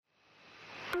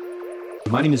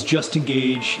My name is Justin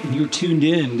Gage, and you're tuned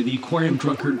in to the Aquarium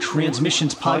Drunkard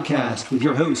Transmissions podcast with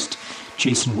your host,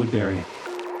 Jason Woodbury.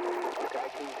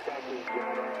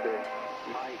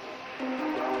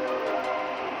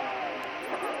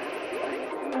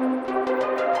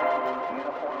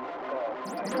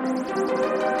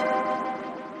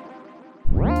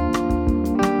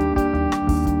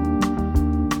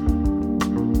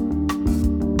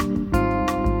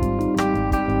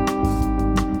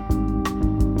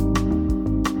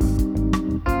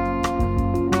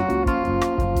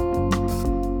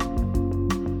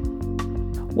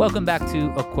 Welcome back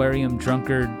to Aquarium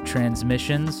Drunkard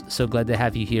Transmissions. So glad to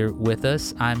have you here with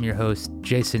us. I'm your host,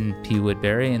 Jason P.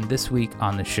 Woodbury, and this week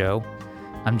on the show,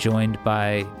 I'm joined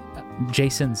by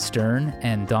Jason Stern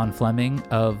and Don Fleming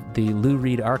of the Lou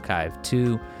Reed Archive,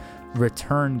 two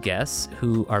return guests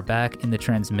who are back in the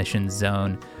transmission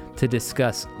zone to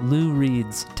discuss Lou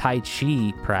Reed's Tai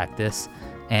Chi practice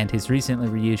and his recently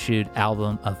reissued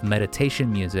album of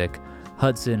meditation music,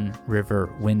 Hudson River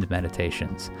Wind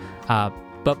Meditations.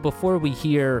 But before we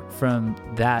hear from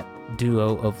that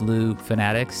duo of Lou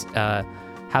fanatics, how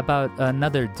about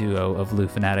another duo of Lou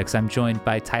fanatics? I'm joined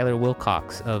by Tyler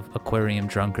Wilcox of Aquarium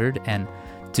Drunkard and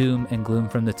Doom and Gloom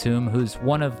from the Tomb, who's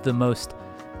one of the most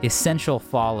essential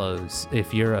follows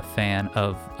if you're a fan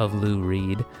of Lou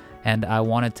Reed. And I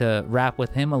wanted to rap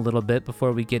with him a little bit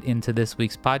before we get into this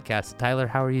week's podcast. Tyler,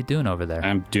 how are you doing over there?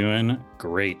 I'm doing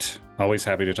great. Always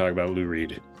happy to talk about Lou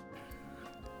Reed.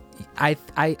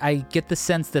 I get the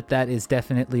sense that is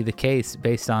definitely the case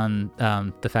based on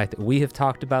the fact that we have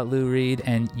talked about Lou Reed,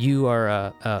 and you are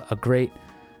a great,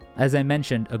 as I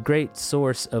mentioned, a great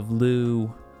source of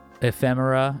Lou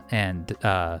ephemera and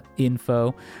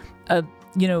info.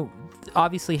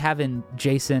 Obviously having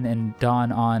Jason and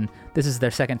Don on, this is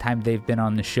their second time they've been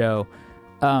on the show.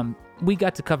 We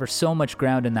got to cover so much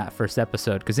ground in that first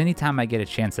episode, because anytime I get a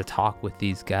chance to talk with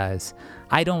these guys,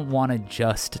 I don't want to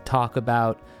just talk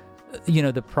about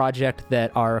the project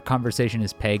that our conversation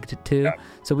is pegged to. Yeah.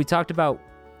 So we talked about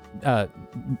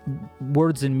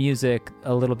words and music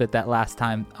a little bit that last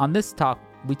time. On this talk,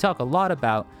 we talk a lot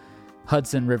about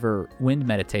Hudson River Wind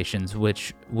Meditations,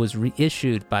 which was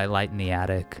reissued by Light in the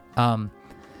Attic.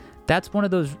 That's one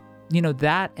of those,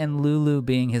 that and Lulu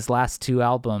being his last two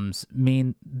albums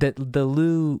mean that the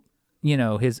Lou,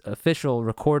 his official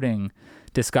recording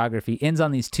discography ends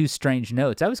on these two strange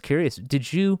notes. I was curious,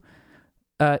 did you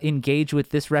engage with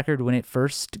this record when it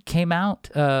first came out,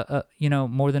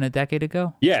 more than a decade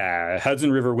ago? Yeah,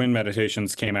 Hudson River Wind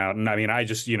Meditations came out, and I mean, I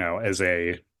just, as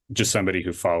just somebody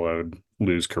who followed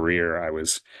Lou's career, I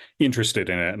was interested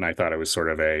in it, and I thought it was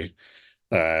sort of a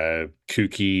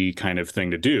kooky kind of thing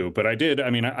to do. But I did.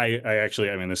 I mean, I actually,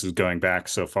 this is going back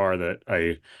so far that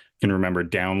I can remember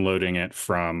downloading it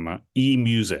from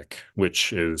eMusic,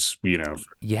 which is,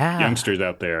 youngsters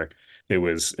out there. It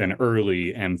was an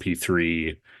early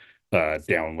MP3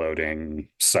 downloading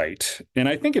site. And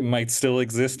I think it might still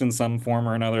exist in some form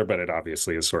or another, but it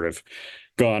obviously is sort of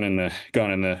gone in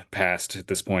the past at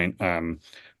this point.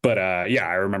 But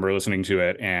I remember listening to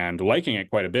it and liking it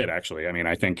quite a bit, actually. I mean,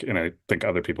 I think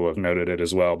other people have noted it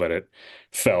as well, but it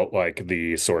felt like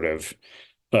the sort of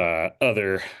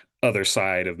other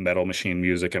side of Metal Machine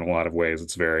music in a lot of ways.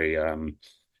 It's very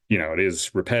it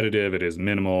is repetitive, it is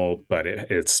minimal, but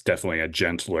it's definitely a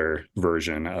gentler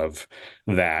version of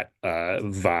that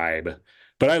vibe.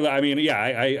 But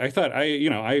I thought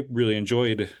I really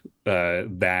enjoyed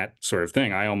that sort of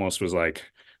thing. I almost was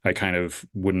like, I kind of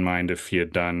wouldn't mind if he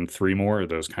had done 3 more of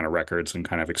those kind of records and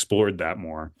kind of explored that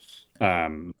more.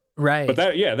 Right. But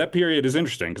that period is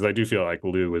interesting, because I do feel like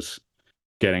Lou was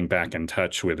getting back in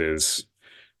touch with his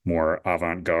more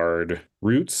avant-garde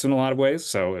roots in a lot of ways.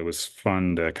 So it was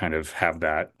fun to kind of have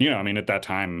that, at that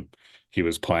time he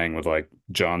was playing with like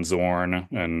John Zorn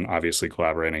and obviously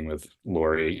collaborating with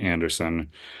Laurie Anderson,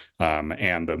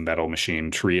 and the Metal Machine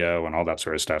trio and all that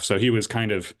sort of stuff. So he was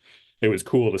it was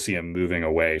cool to see him moving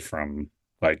away from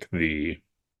like the,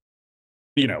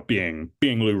 being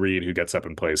Lou Reed who gets up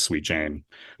and plays Sweet Jane,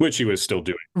 which he was still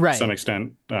doing to some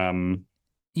extent. But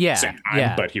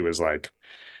he was like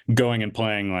going and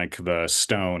playing like the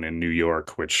Stone in New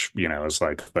York, which, is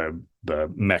like the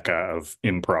mecca of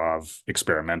improv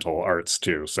experimental arts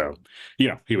too. So,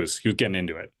 he was getting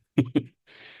into it.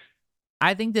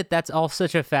 I think that's all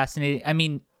such a fascinating, I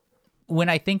mean, when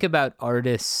I think about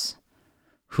artists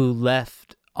who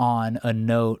left on a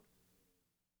note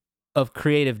of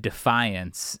creative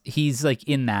defiance, he's like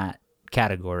in that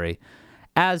category.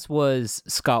 As was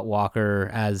Scott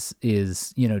Walker, as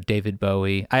is, David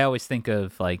Bowie. I always think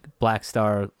of like Black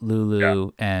Star,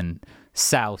 Lulu, and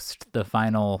Soused, the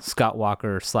final Scott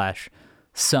Walker /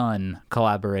 son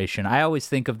collaboration. I always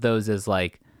think of those as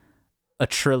like a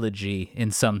trilogy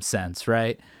in some sense,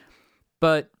 right?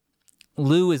 But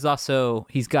Lou is also,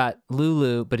 he's got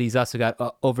Lulu, but he's also got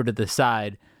Over to the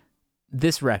Side,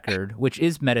 this record, which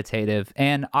is meditative.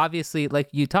 And obviously, like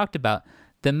you talked about,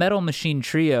 the Metal Machine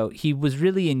Trio, he was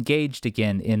really engaged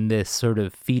again in this sort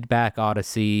of Feedback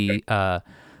Odyssey,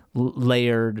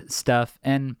 layered stuff.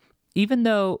 And even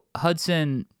though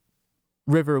Hudson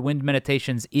River Wind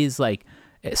Meditations is like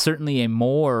certainly a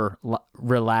more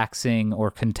relaxing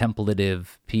or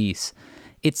contemplative piece,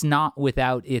 it's not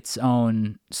without its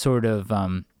own sort of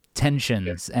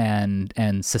tensions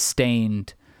and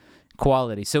sustained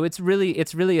quality. So it's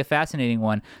really a fascinating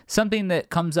one. Something that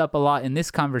comes up a lot in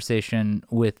this conversation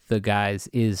with the guys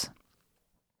is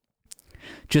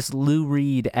just Lou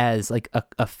Reed as like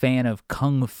a fan of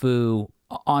kung fu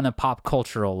on a pop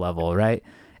cultural level, right?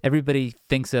 Everybody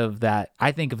thinks of that.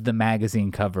 I think of the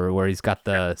magazine cover where he's got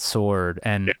the sword,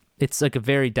 and it's like a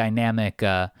very dynamic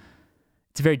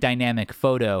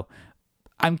photo.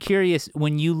 I'm curious,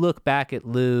 when you look back at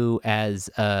Lou as,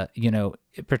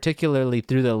 particularly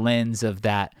through the lens of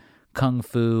that kung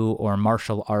fu or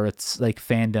martial arts like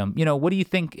fandom, what do you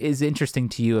think is interesting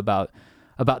to you about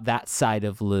that side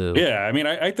of Lou? Yeah, I mean,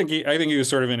 I think he was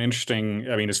sort of an interesting.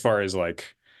 I mean, as far as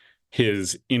like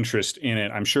his interest in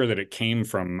it, I'm sure that it came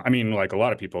from. I mean, like a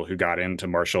lot of people who got into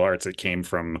martial arts, it came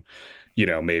from,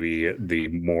 maybe the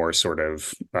more sort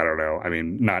of, I don't know, I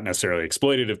mean, not necessarily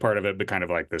exploitative part of it, but kind of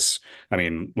like this, I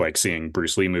mean, like seeing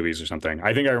Bruce Lee movies or something.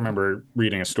 I think I remember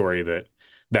reading a story that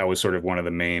was sort of one of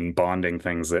the main bonding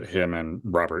things that him and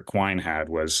Robert Quine had,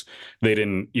 was they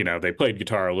didn't, they played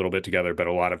guitar a little bit together, but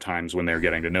a lot of times when they were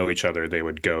getting to know each other, they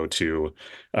would go to,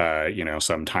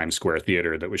 some Times Square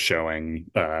theater that was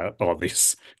showing all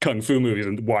these kung fu movies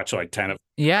and watch like 10 of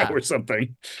them or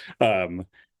something.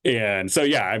 And so,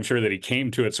 yeah, I'm sure that he came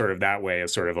to it sort of that way,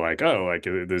 as sort of like, oh, like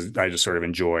I just sort of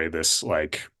enjoy this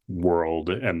like world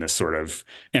and this sort of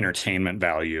entertainment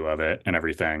value of it and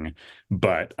everything.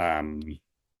 But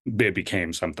it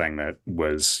became something that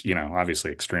was,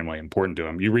 obviously extremely important to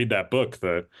him. You read that book,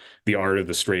 The Art of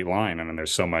the Straight Line, and then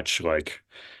there's so much like,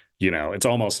 it's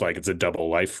almost like it's a double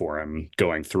life for him,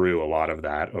 going through a lot of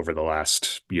that over the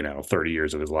last, 30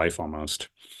 years of his life almost.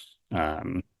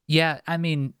 Yeah, I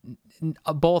mean,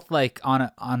 both like on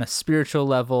a spiritual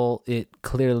level, it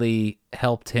clearly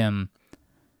helped him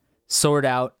sort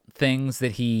out things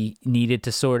that he needed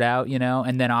to sort out,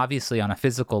 and then obviously on a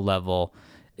physical level,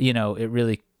 it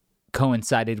really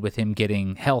coincided with him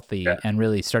getting healthy and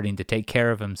really starting to take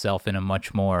care of himself in a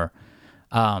much more,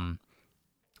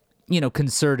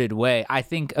 concerted way. I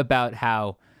think about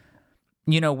how,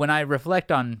 when I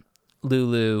reflect on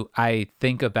Lulu, I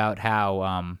think about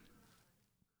how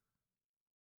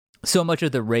so much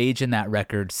of the rage in that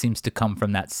record seems to come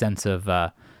from that sense of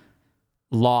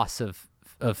loss of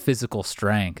physical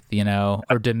strength,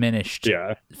 or diminished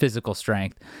physical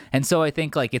strength. And so I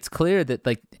think like it's clear that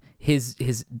like his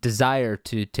desire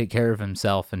to take care of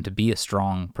himself and to be a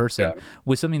strong person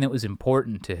was something that was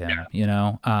important to him,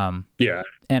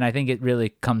 and I think it really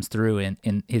comes through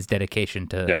in his dedication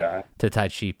to Tai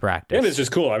Chi practice. And it's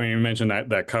just cool. I mean, you mentioned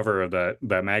that cover of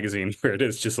that magazine where it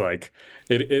is just like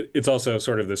it's also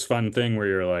sort of this fun thing where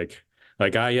you're like,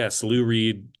 yes, Lou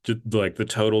Reed, like the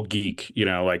total geek,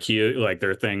 like he, like there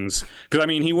are things, because I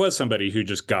mean, he was somebody who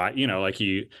just got, like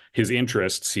his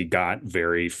interests, he got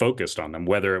very focused on them,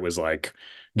 whether it was like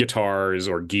guitars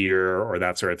or gear or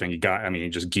that sort of thing. He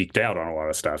just geeked out on a lot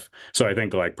of stuff. So I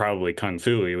think like probably Kung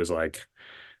Fu, he was like,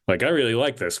 I really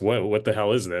like this. What the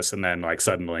hell is this? And then like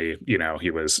suddenly, he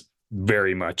was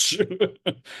very much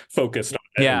focused on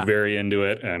it and very into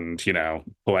it, and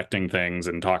collecting things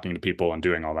and talking to people and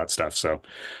doing all that stuff. So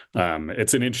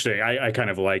it's an interesting, I kind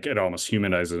of like it, almost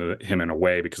humanizes him in a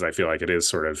way, because I feel like it is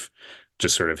sort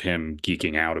of him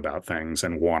geeking out about things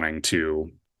and wanting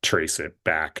to trace it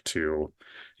back to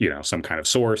some kind of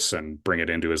source and bring it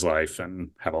into his life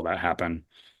and have all that happen.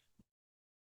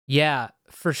 Yeah,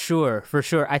 for sure.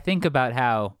 I think about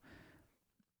how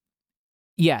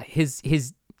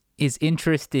his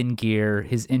interest in gear,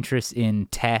 his interest in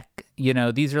tech,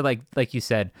 these are like you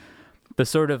said, the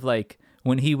sort of like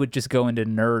when he would just go into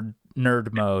nerd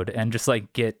mode and just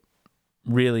like get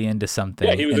really into something.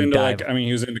 Yeah, he was into like, I mean,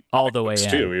 he was into all the way in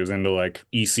too. He was into like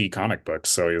EC comic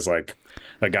books. So he was like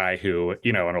a guy who,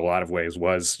 in a lot of ways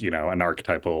was, an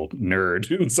archetypal nerd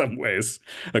in some ways,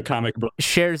 a comic book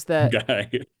shares that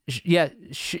guy.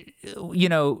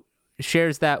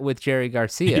 Shares that with Jerry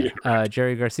Garcia.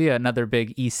 Jerry Garcia, another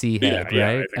big EC head, right?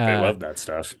 I think they love that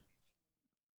stuff.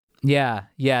 Yeah,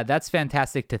 that's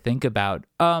fantastic to think about.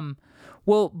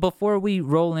 Well, before we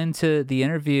roll into the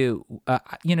interview,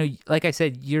 like I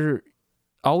said, you're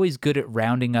always good at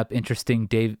rounding up interesting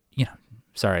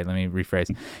sorry, let me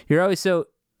rephrase. You're always so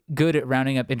good at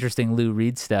rounding up interesting Lou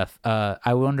Reed stuff.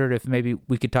 I wondered if maybe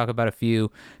we could talk about a few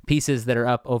pieces that are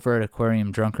up over at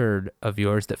Aquarium Drunkard of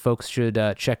yours that folks should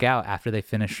check out after they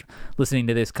finish listening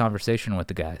to this conversation with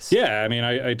the guys. Yeah, I mean,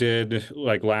 I did,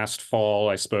 like, last fall,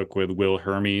 I spoke with Will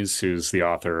Hermes, who's the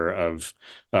author of,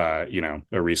 a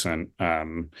recent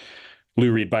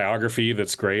Lou Reed biography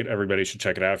that's great. Everybody should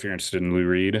check it out if you're interested in Lou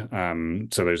Reed.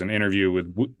 So there's an interview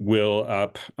with Will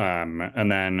up.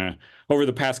 And then over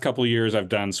the past couple of years, I've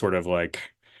done sort of like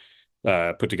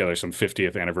put together some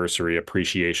 50th anniversary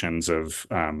appreciations of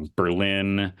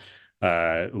Berlin,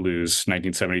 Lou's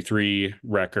 1973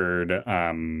 record,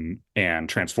 and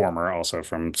Transformer, also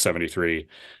from 73,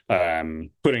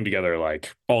 putting together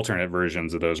like alternate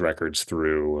versions of those records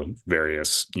through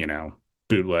various,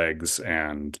 bootlegs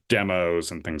and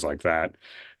demos and things like that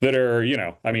are,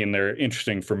 they're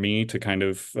interesting for me to kind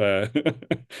of go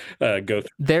through.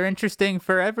 They're interesting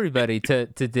for everybody to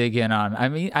dig in on. I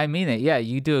mean it. Yeah,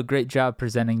 you do a great job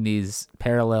presenting these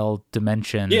parallel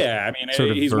dimension. Yeah, I mean,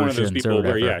 he's one of those people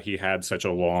where, he had such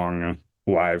a long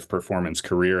live performance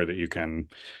career that you can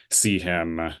see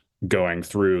him going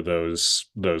through those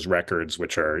records,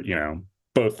 which are,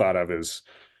 both thought of as,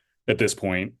 at this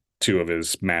point, two of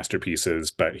his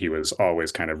masterpieces, but he was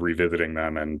always kind of revisiting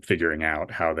them and figuring out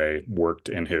how they worked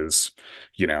in his,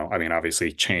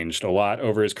 obviously changed a lot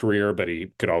over his career, but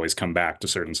he could always come back to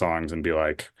certain songs and be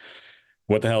like,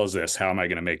 what the hell is this? How am I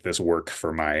going to make this work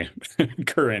for my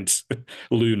current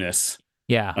Lou-ness?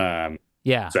 Yeah.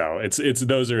 Yeah. So it's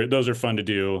those are fun to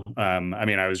do. I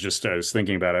was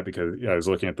thinking about it because I was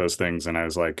looking at those things and I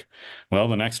was like, well,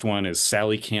 the next one is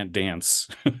Sally Can't Dance.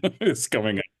 It's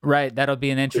coming up. Right. That'll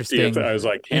be an interesting. I was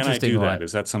like, can I do one. that?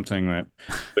 Is that something that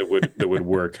would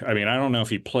work? I mean, I don't know if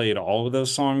he played all of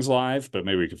those songs live, but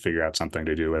maybe we could figure out something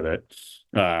to do with it.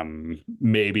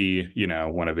 Maybe,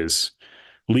 one of his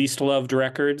least loved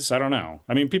records. I don't know.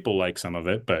 I mean, people like some of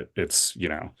it, but it's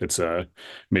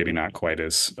maybe not quite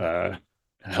as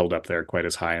held up there quite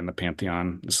as high in the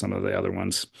pantheon as some of the other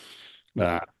ones.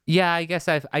 Yeah, I guess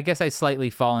I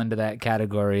slightly fall into that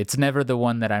category. It's never the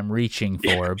one that I'm reaching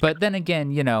for. But then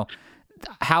again,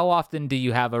 how often do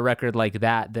you have a record like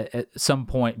that at some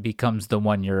point becomes the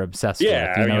one you're obsessed with?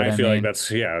 I feel like that's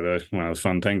one of the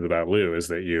fun things about Lou is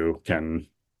that you can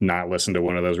not listen to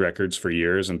one of those records for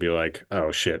years and be like,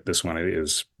 oh shit, this one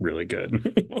is really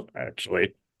good.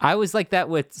 Actually, I was like that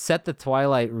with Set the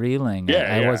Twilight Reeling.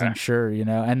 I wasn't sure,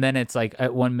 and then it's like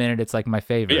at 1 minute it's like my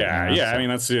favorite. Yeah. So. I mean,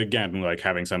 that's again like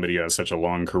having somebody who has such a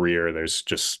long career. There's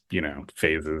just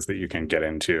phases that you can get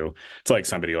into. It's like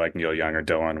somebody like Neil Young or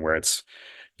Dylan, where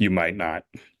you might not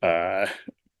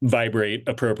vibrate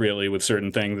appropriately with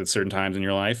certain things at certain times in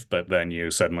your life, but then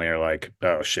you suddenly are like,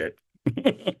 oh shit,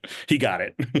 he got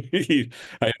it.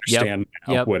 I understand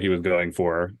what he was going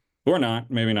for. Or not,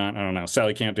 maybe not. I don't know.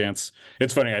 Sally Can't Dance.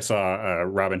 It's funny. I saw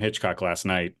Robin Hitchcock last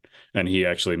night, and he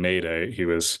actually made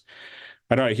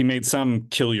he made some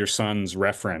Kill Your Sons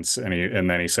reference, and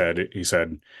then he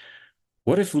said,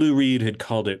 what if Lou Reed had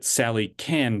called it Sally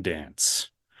Can Dance?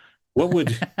 What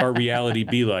would our reality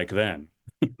be like then?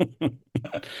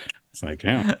 It's like,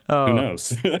 yeah, who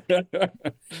knows?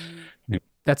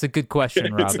 That's a good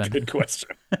question, Robin. It's a good question.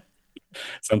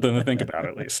 Something to think about,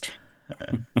 at least.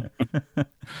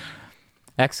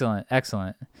 Excellent.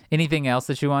 Anything else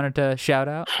that you wanted to shout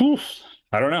out?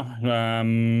 I don't know.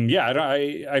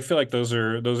 I feel like those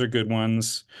are good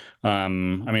ones.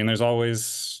 There's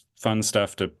always fun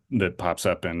stuff that pops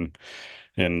up in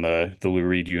the Lou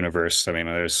Reed universe. I mean,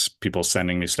 there's people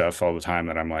sending me stuff all the time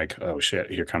that I'm like, oh shit,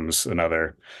 here comes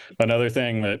another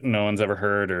thing that no one's ever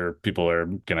heard or people are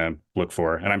gonna look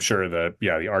for. And I'm sure that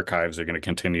the archives are gonna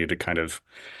continue to kind of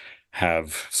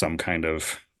have some kind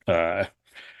of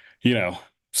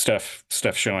stuff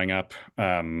showing up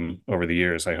over the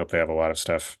years. I hope they have a lot of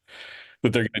stuff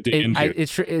that they're going to dig into.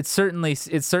 It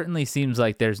certainly seems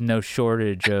like there's no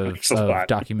shortage of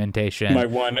documentation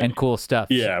and cool stuff.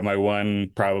 Yeah, my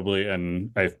one probably,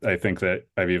 and I think that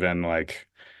I've even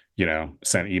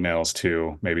sent emails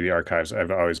to maybe the archives.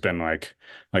 I've always been like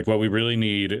what we really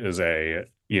need is a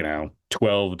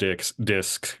 12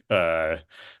 disc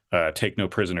Take No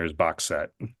Prisoners box set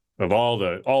of all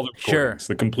the recordings,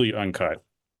 the complete uncut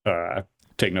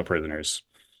Take No Prisoners.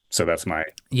 So that's my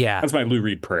Lou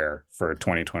Reed prayer for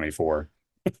 2024.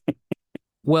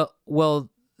 Well,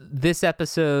 this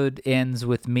episode ends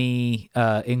with me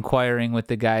inquiring with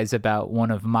the guys about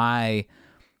one of my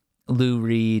Lou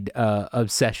Reed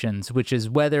obsessions, which is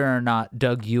whether or not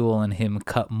Doug Yule and him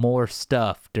cut more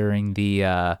stuff during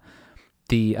the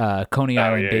Coney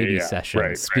Island Baby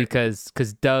sessions, right.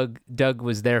 because Doug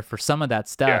was there for some of that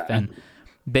stuff, and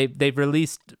they've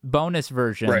released bonus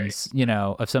versions,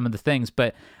 of some of the things,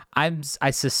 but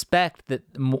I suspect that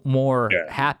more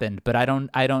happened, but I don't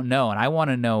know, and I want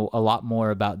to know a lot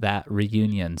more about that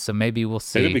reunion. So maybe we'll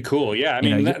see. It'd be cool. Yeah, I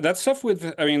mean that stuff because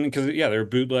there are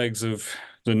bootlegs of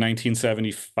the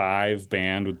 1975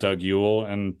 band with Doug Yule,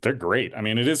 and they're great. I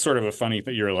mean, it is sort of a funny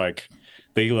that you're like,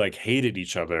 they like hated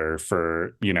each other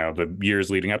for, the years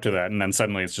leading up to that. And then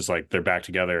suddenly it's just like they're back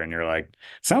together and you're like,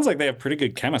 sounds like they have pretty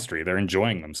good chemistry. They're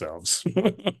enjoying themselves.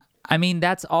 I mean,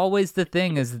 that's always the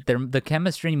thing, is that the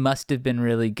chemistry must have been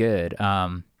really good.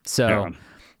 So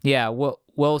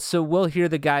we'll hear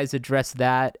the guys address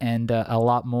that and a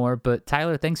lot more. But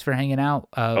Tyler, thanks for hanging out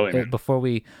before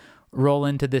we roll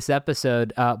into this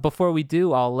episode. Before we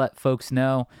do, I'll let folks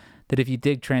know that if you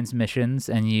dig Transmissions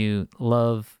and you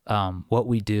love what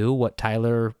we do, what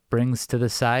Tyler brings to the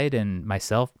site, and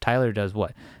myself, Tyler does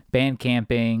what? Band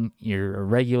camping, you're a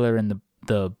regular in the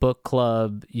book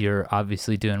club, you're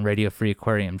obviously doing Radio Free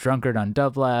Aquarium Drunkard on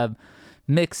Dublab,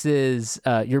 mixes,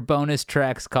 your bonus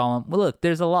tracks column. Well, look,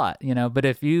 there's a lot, but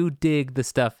if you dig the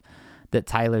stuff that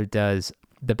Tyler does,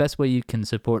 the best way you can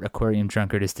support Aquarium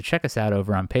Drunkard is to check us out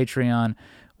over on Patreon.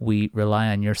 We rely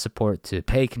on your support to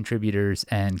pay contributors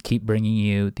and keep bringing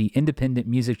you the independent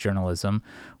music journalism,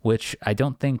 which I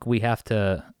don't think we have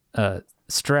to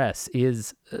stress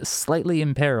is slightly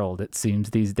imperiled, it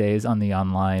seems, these days on the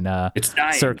online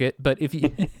circuit. But if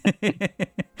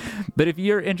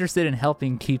you're interested in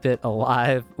helping keep it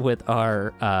alive with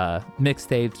our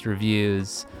mixtapes,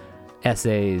 reviews,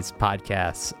 essays,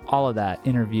 podcasts, all of that,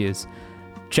 interviews,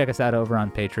 check us out over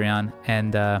on Patreon.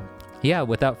 And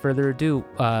without further ado,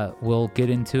 we'll get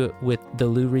into it with the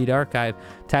Lou Reed archive.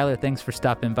 Tyler, thanks for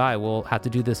stopping by. We'll have to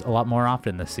do this a lot more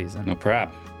often this season. No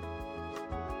problem.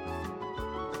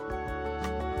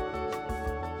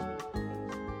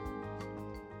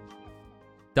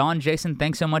 Don, Jason,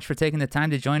 thanks so much for taking the time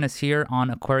to join us here on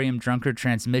Aquarium Drunkard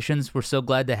Transmissions. We're so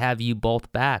glad to have you both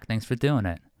back. Thanks for doing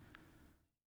it.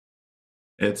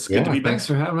 It's good to be back. Thanks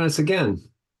for having us again.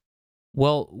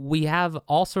 Well, we have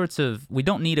all sorts of... We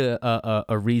don't need a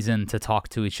reason to talk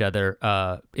to each other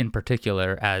in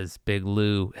particular as big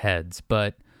Lou heads,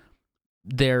 but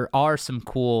there's some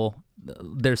cool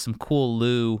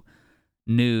Lou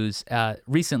news.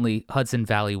 Recently, Hudson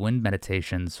Valley Wind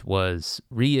Meditations was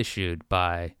reissued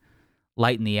by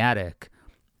Light in the Attic.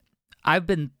 I've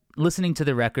been listening to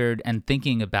the record and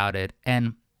thinking about it,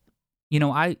 and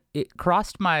it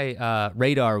crossed my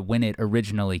radar when it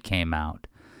originally came out.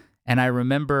 And I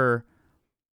remember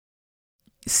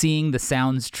seeing the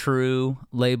Sounds True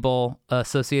label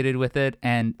associated with it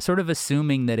and sort of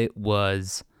assuming that it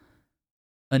was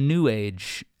a new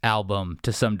age album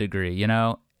to some degree,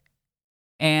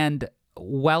 And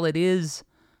while it is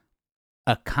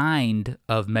a kind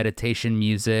of meditation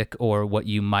music or what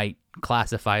you might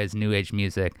classify as new age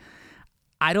music,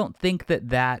 I don't think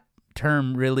that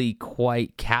term really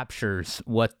quite captures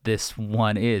what this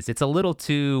one is. It's a little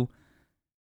too...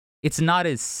 It's not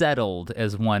as settled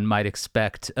as one might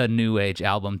expect a new age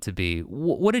album to be.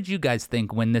 What did you guys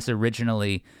think when this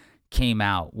originally came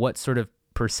out? What sort of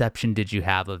perception did you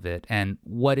have of it? And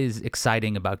what is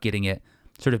exciting about getting it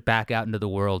sort of back out into the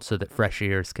world so that fresh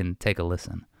ears can take a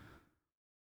listen?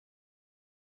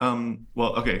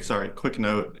 Well, okay, sorry. Quick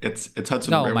note. It's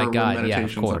Hudson River. Oh my God, yeah,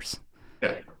 of course.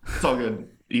 Yeah, it's all good.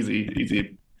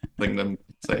 Easy thing to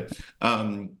say.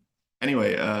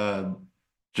 Anyway,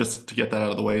 just to get that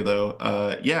out of the way, though,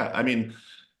 I mean,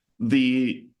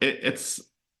 it's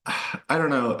I don't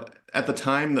know. At the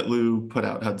time that Lou put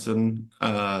out Hudson,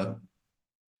 I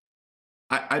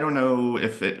don't know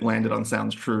if it landed on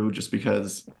Sounds True just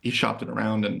because he shopped it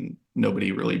around and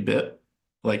nobody really bit,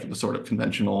 like the sort of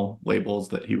conventional labels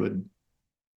that he would,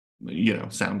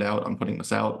 sound out on putting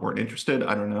this out weren't interested.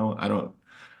 I don't know. I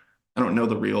don't know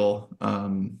the real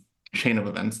chain of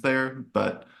events there,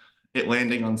 but it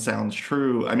landing on Sounds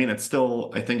True, I mean, it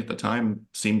still, I think at the time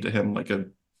seemed to him like a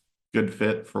good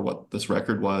fit for what this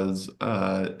record was.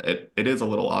 It is a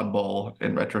little oddball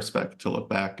in retrospect to look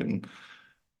back and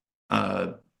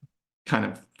kind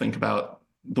of think about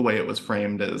the way it was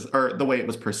framed as, or the way it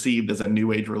was perceived as a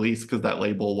new age release, because that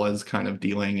label was kind of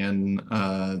dealing in,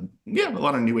 a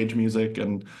lot of new age music.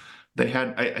 And they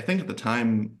had, I think at the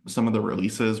time, some of the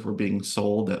releases were being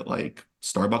sold at like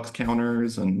Starbucks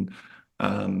counters and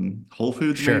Whole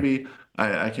Foods, sure. Maybe.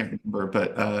 I can't remember.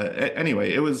 But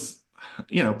anyway, it was,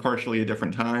 partially a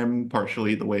different time,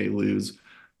 partially the way Lou's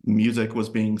music was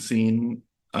being seen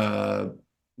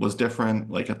was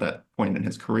different, like at that point in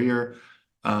his career.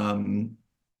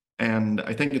 And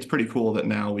I think it's pretty cool that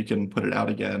now we can put it out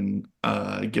again,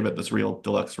 give it this real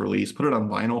deluxe release, put it on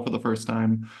vinyl for the first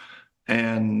time,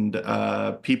 and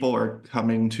people are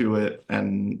coming to it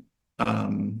and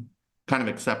kind of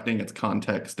accepting its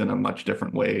context in a much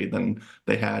different way than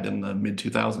they had in the mid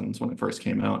 2000s when it first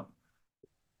came out.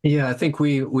 Yeah, I think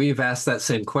we've asked that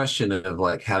same question of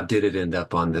like, how did it end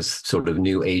up on this sort of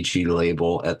new agey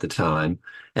label at the time,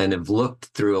 and have looked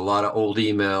through a lot of old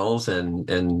emails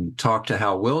and talked to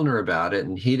Hal Wilner about it,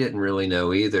 and he didn't really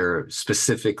know either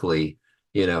specifically,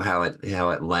 how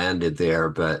it landed there,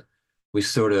 but we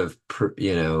sort of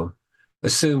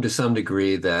assumed to some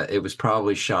degree that it was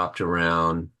probably shopped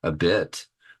around a bit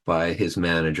by his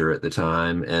manager at the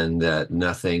time, and that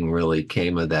nothing really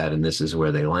came of that, and this is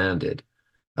where they landed.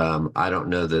 I don't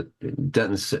know that it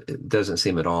doesn't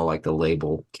seem at all like the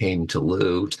label came to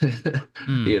Lou,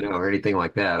 or anything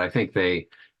like that. I think they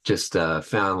just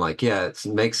found like, yeah, it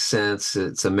makes sense.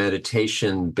 It's a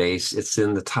meditation base. It's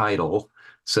in the title.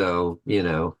 So,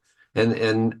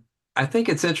 and I think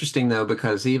it's interesting though,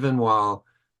 because even while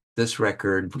this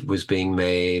record was being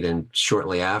made and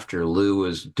shortly after, Lou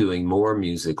was doing more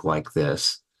music like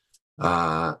this,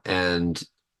 and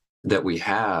that we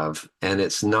have, and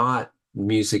it's not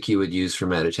music you would use for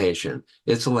meditation.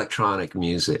 It's electronic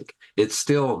music. It's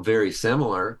still very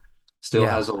similar, still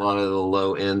has a lot of the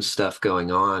low end stuff going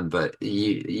on, but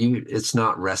it's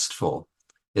not restful.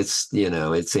 It's,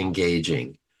 it's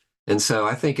engaging. And so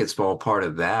I think it's all part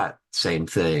of that same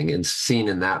thing, and seen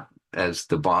in that as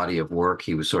the body of work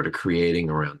he was sort of creating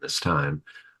around this time.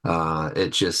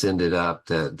 It just ended up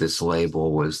that this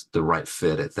label was the right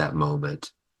fit at that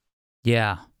moment.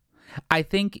 Yeah. I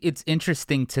think it's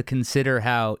interesting to consider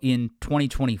how in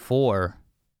 2024,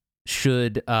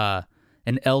 should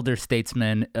an elder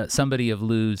statesman, somebody of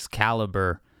Lou's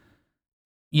caliber,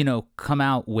 come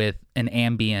out with an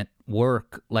ambient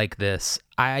work like this,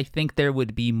 I think there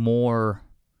would be more,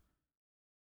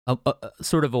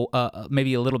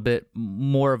 maybe a little bit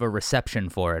more of a reception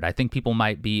for it. I think people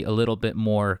might be a little bit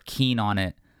more keen on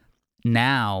it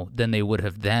now than they would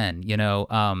have then,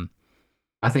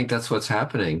 I think that's what's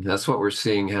happening. That's what we're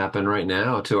seeing happen right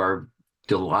now, to our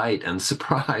delight and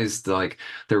surprise. Like,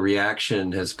 the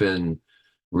reaction has been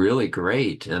really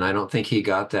great. And I don't think he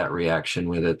got that reaction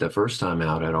with it the first time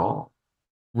out at all.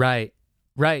 Right.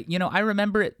 I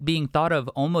remember it being thought of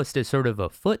almost as sort of a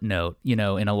footnote, in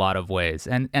a lot of ways.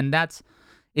 And that's,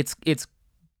 it's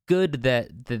good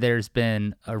that there's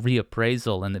been a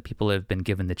reappraisal and that people have been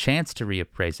given the chance to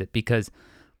reappraise it, because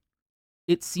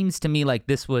it seems to me like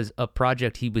this was a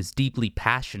project he was deeply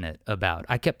passionate about.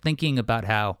 I kept thinking about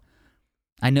how,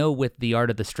 I know with The Art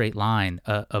of the Straight Line,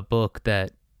 a book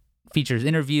that features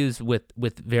interviews with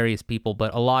various people,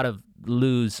 but a lot of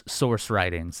Lou's source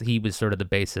writings, he was sort of the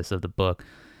basis of the book.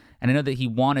 And I know that he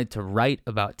wanted to write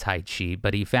about Tai Chi,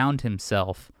 but he found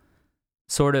himself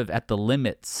sort of at the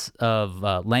limits of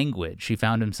language. He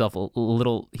found himself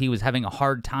he was having a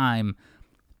hard time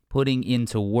putting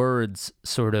into words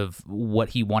sort of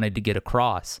what he wanted to get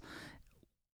across.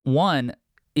 One,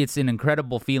 it's an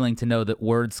incredible feeling to know that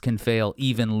words can fail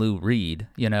even Lou Reed.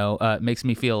 It makes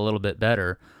me feel a little bit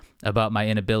better about my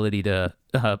inability to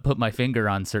put my finger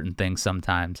on certain things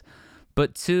sometimes.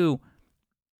 But two,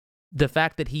 the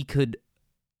fact that he could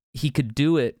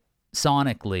do it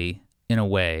sonically in a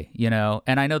way,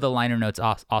 and I know the liner notes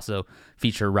also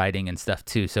feature writing and stuff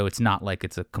too, so it's not like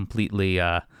it's a completely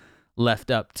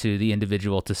left up to the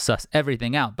individual to suss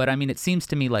everything out. But I mean, it seems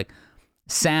to me like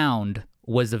sound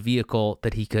was a vehicle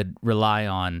that he could rely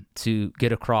on to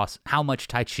get across how much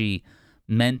Tai Chi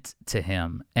meant to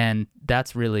him. And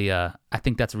that's really, I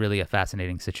think that's really a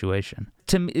fascinating situation.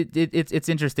 To me, it's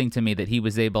interesting to me that he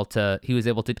was able to,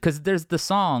 because there's the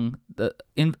song,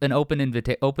 an open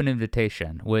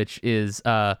invitation, which is,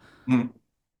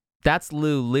 that's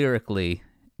Lou lyrically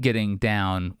getting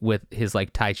down with his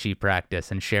like Tai Chi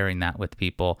practice and sharing that with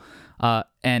people.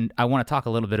 And I want to talk a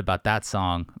little bit about that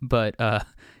song, but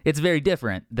it's very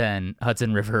different than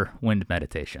Hudson River Wind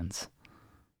Meditations.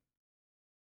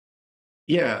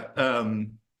 Yeah.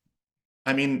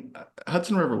 I mean,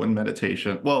 Hudson River Wind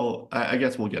Meditation, well, I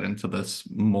guess we'll get into this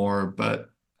more,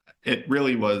 but it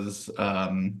really was,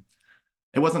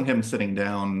 it wasn't him sitting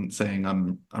down saying,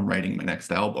 I'm writing my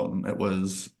next album. It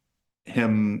was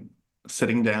him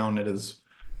sitting down at his,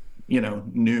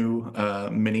 new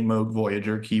Mini Moog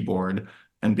Voyager keyboard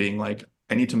and being like,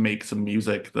 I need to make some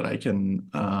music that I can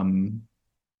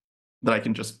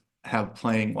just have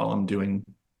playing while I'm doing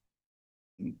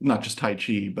not just Tai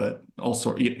Chi, but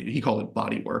also he called it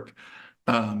body work.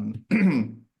 Um,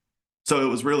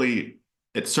 so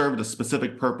it served a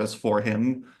specific purpose for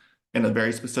him in a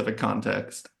very specific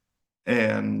context.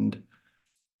 And,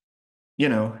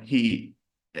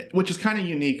 which is kind of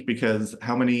unique because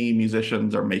how many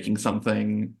musicians are making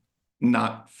something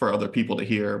not for other people to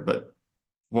hear, but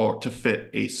to fit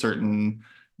a certain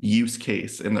use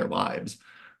case in their lives.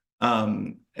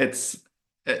 It's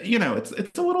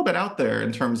a little bit out there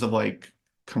in terms of like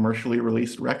commercially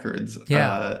released records.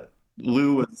 Yeah.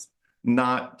 Lou was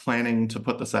not planning to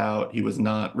put this out. He was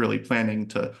not really planning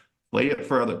to play it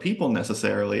for other people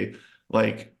necessarily.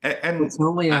 Like, and it's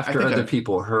only after other I've,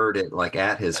 people heard it like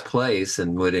at his place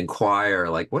and would inquire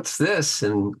like, what's this?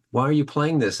 And why are you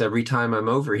playing this every time I'm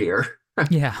over here?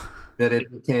 Yeah. That it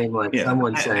became like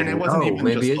someone saying, it wasn't even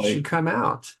maybe just it should come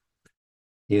out.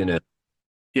 Yeah. And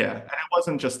it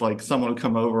wasn't just like someone would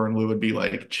come over and Lou would be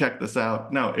like, check this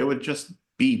out. No, it would just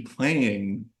be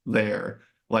playing there.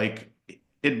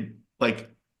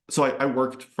 So I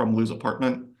worked from Lou's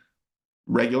apartment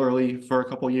regularly for a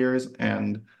couple years,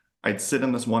 and I'd sit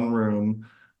in this one room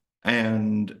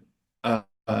and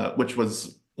which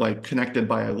was like connected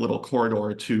by a little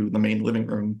corridor to the main living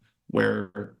room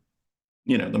where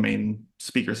the main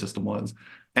speaker system was.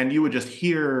 And you would just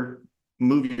hear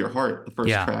Move Your Heart, the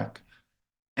first track,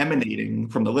 emanating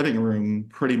from the living room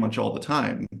pretty much all the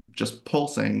time, just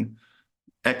pulsing,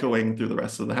 echoing through the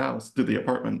rest of the house, through the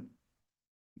apartment.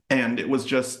 And it was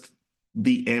just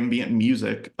the ambient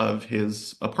music of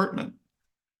his apartment.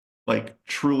 Like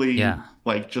truly,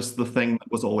 like just the thing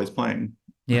that was always playing.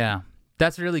 Yeah,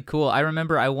 that's really cool. I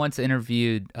remember I once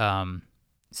interviewed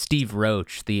Steve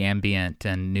Roach, the ambient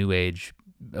and new age.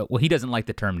 Well, he doesn't like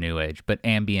the term new age, but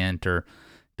ambient or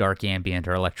dark ambient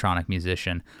or electronic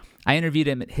musician. I interviewed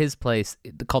him at his place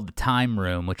called the Time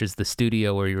Room, which is the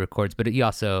studio where he records, but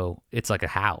it's like a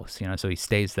house, so he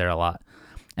stays there a lot.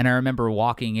 And I remember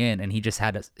walking in and he just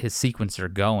had his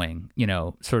sequencer going,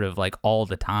 sort of like all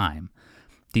the time,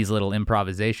 these little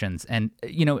improvisations. And,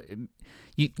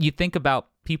 you think about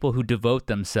people who devote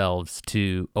themselves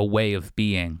to a way of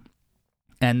being,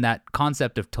 and that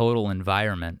concept of total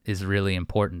environment is really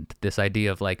important. This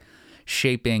idea of like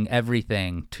shaping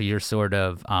everything to your sort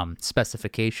of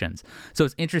specifications. So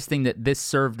it's interesting that this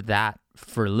served that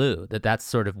for Lou, that's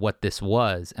sort of what this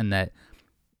was, and that,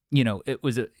 it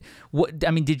was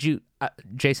did you,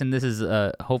 Jason, this is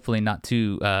hopefully not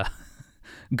too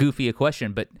goofy a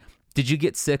question, but did you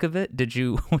get sick of it? Did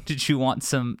you want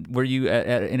some, were you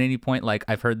at any point like,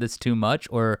 I've heard this too much,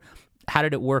 or how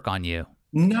did it work on you?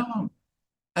 No.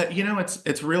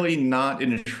 It's really not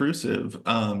intrusive.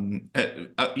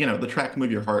 The track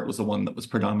 "Move Your Heart" was the one that was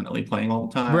predominantly playing all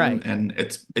the time, right? And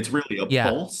it's really a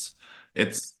pulse.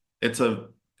 It's a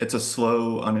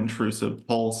slow, unintrusive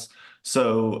pulse.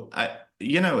 So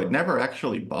it never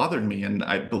actually bothered me, and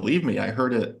believe me, I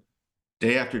heard it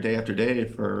day after day after day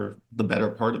for the better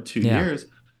part of 2 years.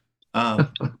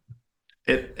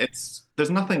 There's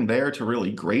nothing there to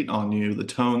really grate on you. The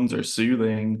tones are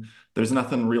soothing. There's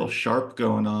nothing real sharp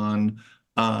going on.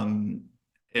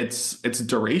 It's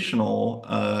durational.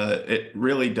 It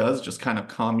really does just kind of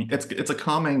calm you. It's a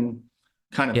calming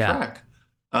kind of track.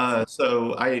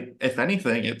 So if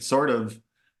anything, it sort of,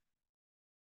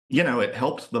 it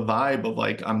helped the vibe of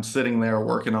like, I'm sitting there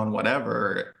working on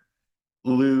whatever.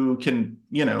 Lou can,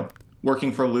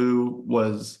 working for Lou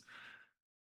was,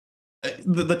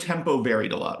 the tempo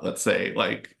varied a lot, let's say.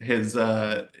 Like his,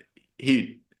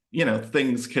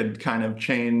 things could kind of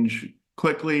change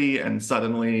quickly, and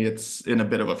suddenly it's in a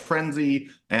bit of a frenzy,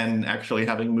 and actually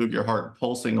having Move Your Heart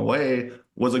pulsing away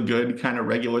was a good kind of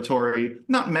regulatory,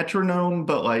 not metronome,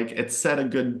 but like it set a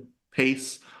good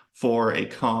pace for a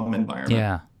calm environment.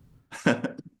 Yeah.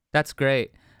 That's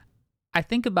great. I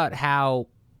think about how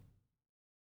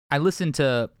I listened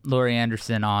to Laurie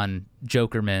Anderson on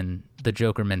Jokerman, the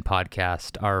Jokerman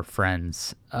podcast, our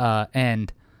friends.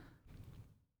 And,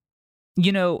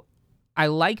 I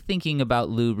like thinking about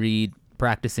Lou Reed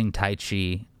practicing Tai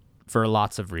Chi for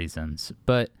lots of reasons.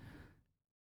 But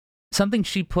something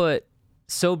she put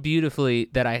so beautifully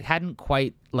that I hadn't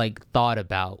quite thought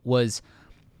about was,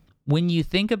 when you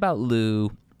think about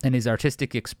Lou and his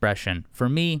artistic expression, for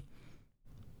me,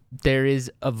 there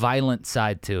is a violent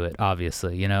side to it,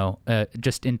 obviously,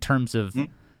 just in terms of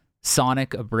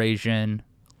sonic abrasion,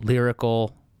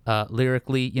 lyrically,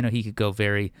 he could go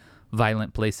very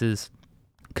violent places.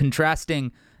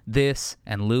 Contrasting this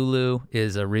and Lulu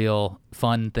is a real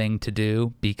fun thing to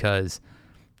do, because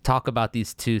talk about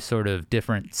these two sort of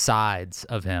different sides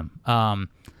of him.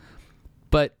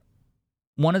 But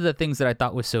one of the things that I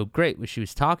thought was so great was she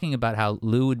was talking about how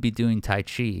Lou would be doing Tai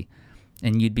Chi,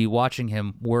 and you'd be watching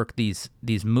him work these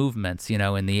movements, you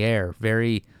know, in the air,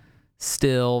 very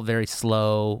still, very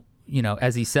slow, you know,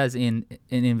 as he says in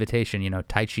Invitation, you know,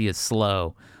 Tai Chi is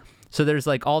slow. So there's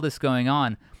like all this going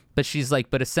on, but she's like,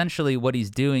 but essentially what he's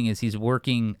doing is he's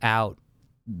working out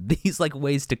these like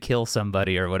ways to kill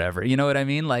somebody or whatever. You know what I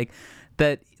mean? Like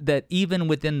that even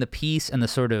within the peace and the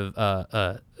sort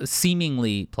of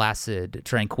seemingly placid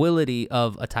tranquility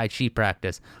of a Tai Chi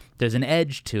practice, there's an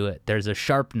edge to it. There's a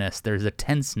sharpness. There's a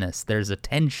tenseness. There's a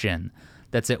tension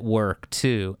that's at work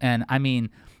too. And I mean,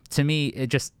 to me,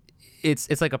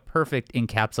 it's like a perfect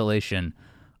encapsulation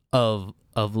of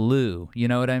Liu. You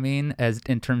know what I mean? As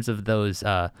in terms of those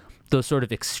sort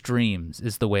of extremes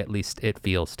is the way at least it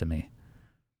feels to me.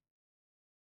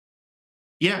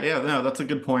 Yeah, no, that's a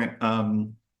good point. I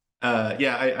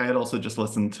had also just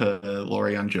listened to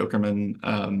Lorianne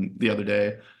Jokerman the other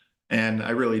day, and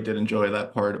I really did enjoy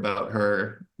that part about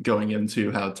her going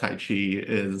into how Tai Chi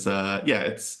is,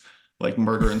 it's like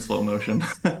murder in slow motion,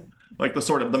 like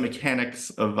the mechanics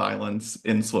of violence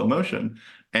in slow motion.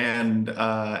 And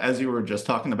as you were just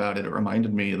talking about it, it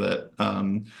reminded me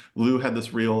that Liu had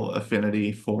this real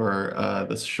affinity for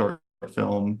this short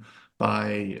film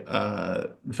by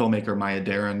filmmaker Maya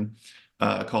Deren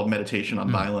called Meditation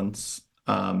on Violence,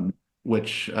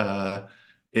 which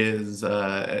is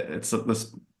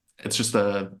it's just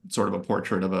a sort of a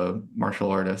portrait of a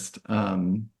martial artist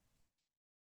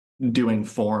doing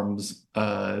forms,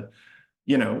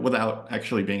 without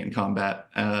actually being in combat.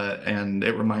 And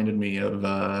it reminded me of,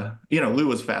 Liu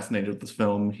was fascinated with this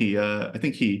film. I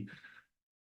think he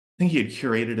had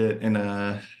curated it in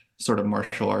a sort of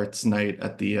martial arts night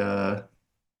at the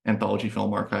Anthology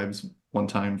Film Archives one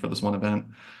time for this one event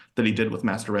that he did with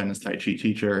Master Ren, his Tai Chi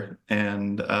teacher.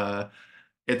 And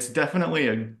it's definitely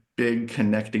a big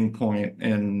connecting point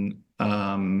in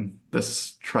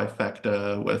this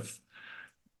trifecta with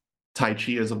Tai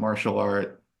Chi as a martial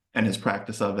art and his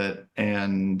practice of it,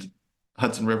 and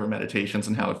Hudson River Meditations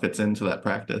and how it fits into that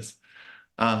practice.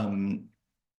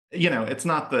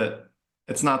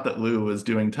 It's not that Liu was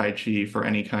doing Tai Chi for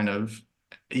any kind of,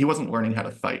 he wasn't learning how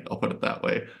to fight, I'll put it that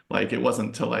way. Like it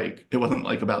wasn't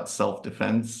about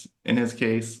self-defense in his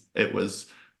case. It was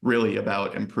really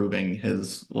about improving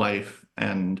his life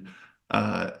and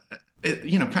kind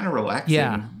of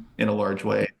relaxing in a large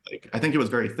way. Like I think it was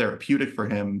very therapeutic for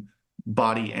him,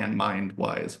 body and mind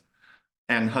wise.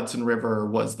 And Hudson River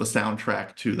was the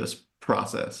soundtrack to this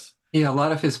process. Yeah, a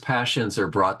lot of his passions are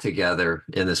brought together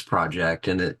in this project,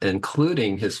 and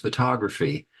including his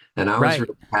photography. And I was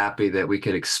really happy that we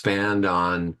could expand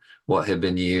on what had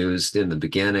been used in the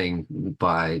beginning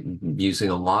by using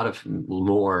a lot of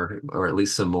more, or at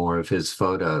least some more of his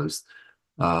photos.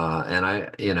 And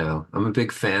I'm a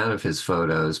big fan of his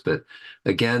photos, but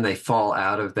again, they fall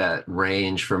out of that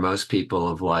range for most people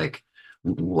of like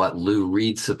what Lou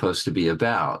Reed's supposed to be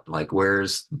about. Like,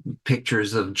 where's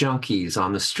pictures of junkies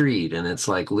on the street? And it's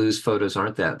like Lou's photos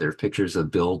aren't that. They're pictures of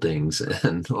buildings,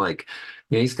 and like,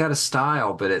 he's got a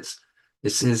style, but it's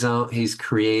his own. He's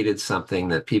created something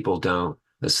that people don't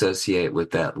associate with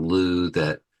that Lou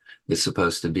that is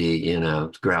supposed to be,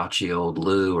 grouchy old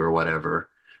Lou or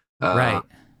whatever. Right.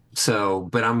 So,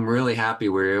 but I'm really happy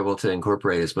we were able to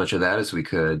incorporate as much of that as we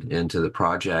could into the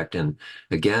project. And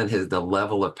again, the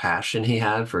level of passion he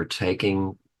had for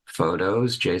taking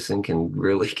photos, Jason can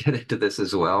really get into this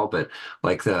as well. But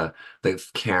like the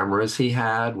cameras he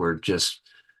had were just,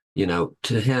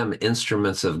 to him,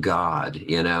 instruments of God,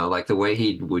 like the way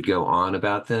he would go on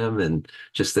about them and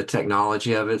just the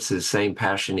technology of it's the same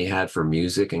passion he had for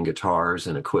music and guitars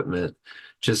and equipment.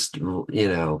 Just,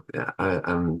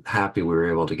 I'm happy we were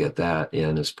able to get that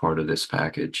in as part of this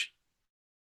package.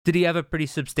 Did he have a pretty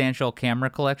substantial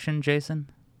camera collection, Jason?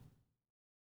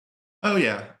 Oh,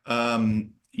 yeah. I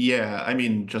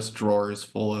mean, just drawers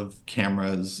full of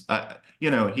cameras.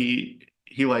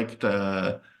 He liked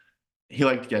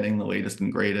getting the latest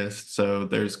and greatest. So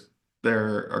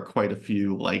there are quite a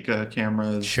few Leica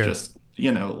cameras. Sure. Just,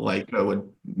 Leica would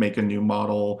make a new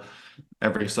model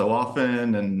every so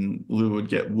often, and Lou would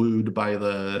get wooed by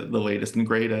the latest and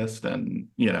greatest, and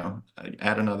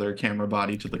add another camera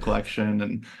body to the collection,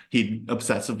 and he'd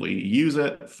obsessively use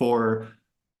it for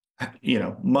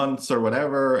months or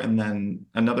whatever, and then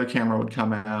another camera would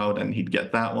come out and he'd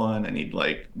get that one and he'd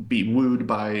like be wooed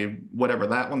by whatever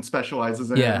that one specializes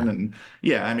in. And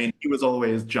I mean, he was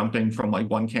always jumping from like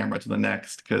one camera to the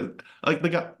next, because like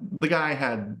the guy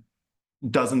had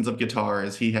dozens of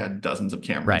guitars, he had dozens of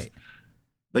cameras. Right.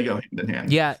 They go hand in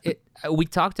hand. Yeah, we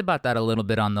talked about that a little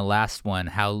bit on the last one,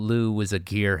 how Lou was a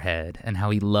gearhead and how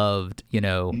he loved,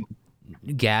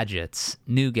 gadgets,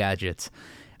 new gadgets.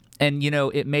 And,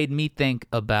 it made me think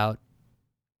about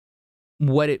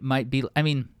what it might be. I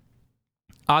mean,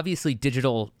 obviously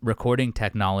digital recording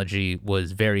technology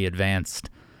was very advanced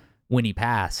when he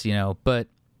passed, but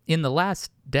in the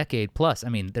last decade plus, I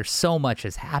mean, there's so much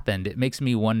has happened. It makes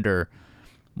me wonder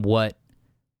what,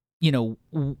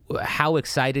 how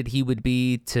excited he would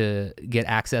be to get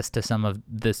access to some of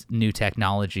this new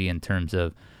technology in terms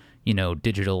of,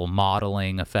 digital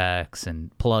modeling effects and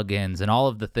plugins and all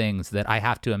of the things that I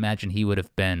have to imagine he would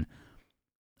have been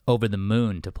over the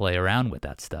moon to play around with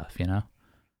that stuff,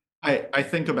 I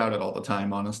think about it all the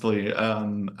time, honestly. I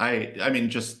mean,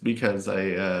 just because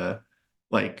I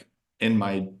like in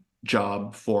my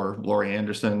job for Laurie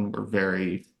Anderson, we're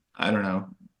very, I don't know,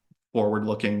 forward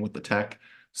looking with the tech.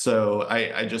 So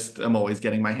I just am always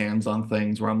getting my hands on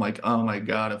things where I'm like, oh my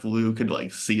God, if Lou could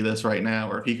like see this right now,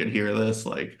 or if he could hear this,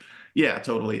 like, yeah,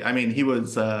 totally. I mean, he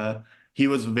was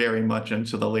very much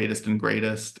into the latest and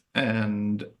greatest,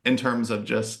 and in terms of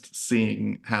just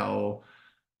seeing how,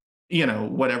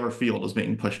 whatever field is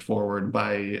being pushed forward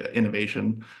by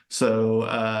innovation. So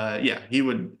yeah,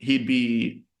 he'd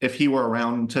be, if he were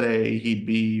around today, he'd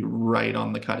be right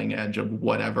on the cutting edge of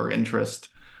whatever interest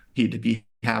he'd be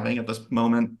having at this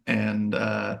moment. And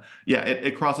yeah,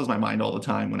 it crosses my mind all the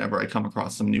time whenever I come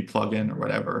across some new plugin or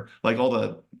whatever, like all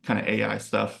the kind of AI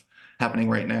stuff happening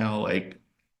right now. Like,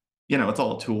 it's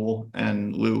all a tool,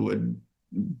 and Lou would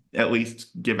at least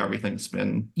give everything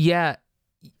spin. Yeah.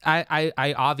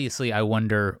 I obviously I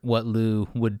wonder what Lou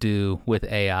would do with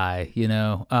AI,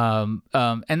 and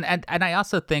I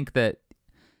also think that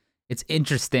it's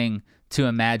interesting to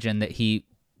imagine that he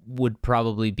would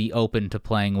probably be open to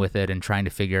playing with it and trying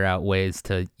to figure out ways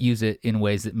to use it in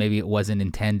ways that maybe it wasn't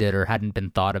intended or hadn't been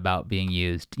thought about being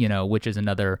used, which is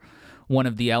another one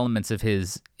of the elements of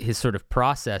his sort of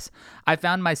process. I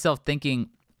found myself thinking,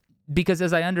 because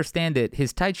as I understand it,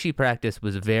 his Tai Chi practice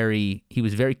he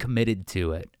was very committed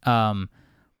to it.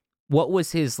 What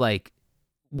was his, like,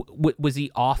 was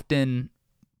he often,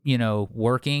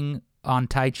 working on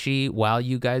Tai Chi while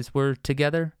you guys were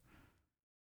together?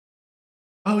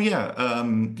 Oh yeah.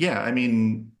 Yeah, I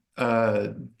mean,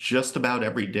 just about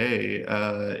every day.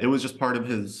 It was just part of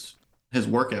his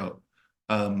workout,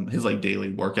 his like daily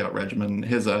workout regimen.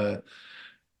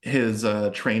 His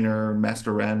trainer,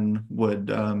 Master Ren, would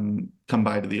come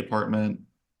by to the apartment.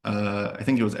 I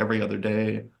think it was every other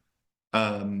day,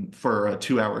 for a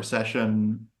 2-hour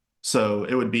session. So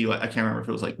it would be like, I can't remember if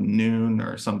it was like noon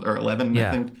or something, or 11, I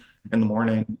Yeah. think, in the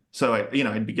morning. So I'd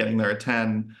be getting there at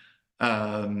 10.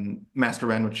 Master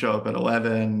Ren would show up at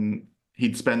 11.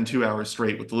 He'd spend 2 hours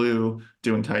straight with Lou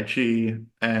doing Tai Chi,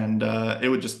 and it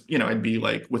would just, I'd be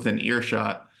like within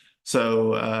earshot.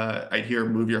 So I'd hear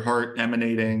Move Your Heart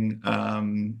emanating.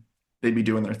 They'd be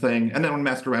doing their thing. And then when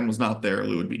Master Ren was not there,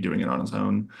 Lou would be doing it on his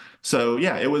own. So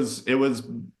yeah, it was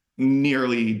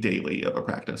nearly daily of a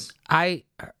practice.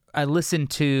 I listened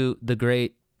to the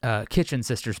great Kitchen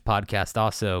Sisters podcast,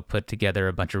 also put together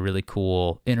a bunch of really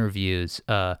cool interviews.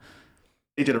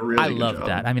 They did a really good love job.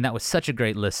 that. I mean, that was such a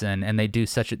great listen, and they do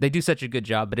such a good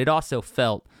job, but it also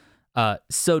felt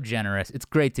so generous. It's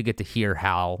great to get to hear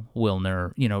Hal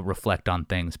Wilner, reflect on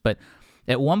things. But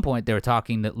at one point they were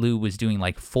talking that Lou was doing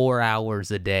like 4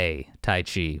 hours a day Tai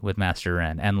Chi with Master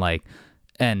Ren, and like,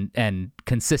 and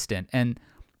consistent. And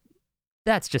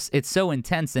that's just, it's so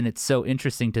intense, and it's so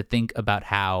interesting to think about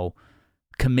how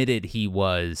committed he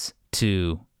was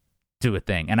to a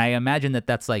thing. And I imagine that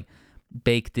that's like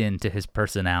baked into his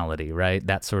personality, right?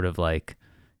 That sort of like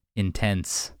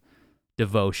intense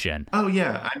devotion. Oh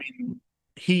yeah, I mean,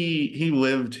 he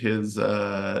lived his.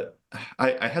 I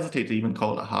hesitate to even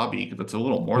call it a hobby because it's a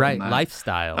little more Right, than that.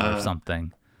 lifestyle or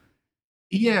something.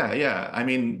 Yeah, yeah. I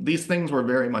mean, these things were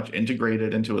very much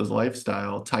integrated into his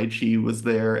lifestyle. Tai Chi was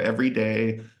there every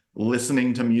day.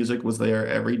 Listening to music was there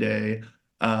every day.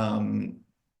 I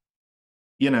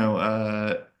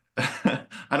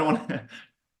don't want to,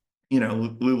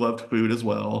 Lou loved food as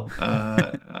well.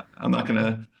 I'm not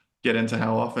gonna get into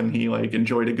how often he like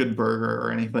enjoyed a good burger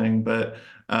or anything, but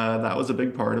that was a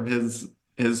big part of his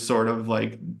sort of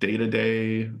like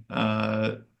day-to-day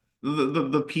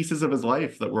the pieces of his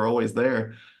life that were always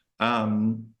there.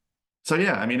 So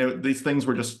yeah, I mean, these things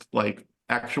were just like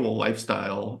actual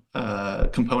lifestyle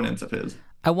components of his.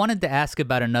 I wanted to ask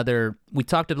about we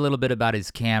talked a little bit about his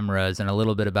cameras and a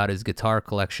little bit about his guitar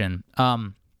collection.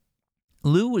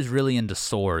 Lou was really into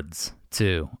swords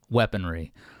too,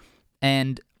 weaponry.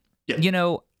 And,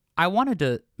 Yeah. I wanted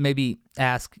to maybe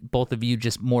ask both of you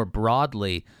just more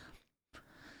broadly,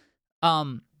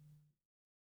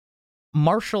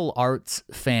 martial arts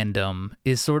fandom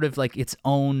is sort of like its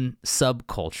own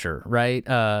subculture, right?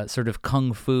 Sort of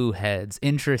kung fu heads,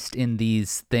 interest in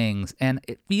these things. And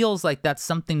it feels like that's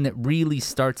something that really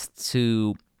starts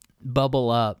to bubble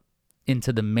up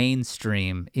into the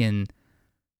mainstream in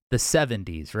the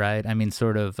 70s, right? I mean,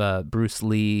 sort of Bruce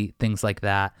Lee, things like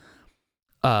that.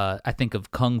 I think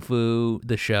of Kung Fu,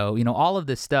 the show, all of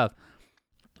this stuff.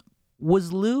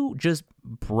 Was Lou just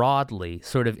broadly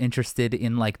sort of interested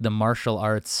in like the martial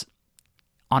arts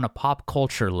on a pop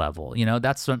culture level?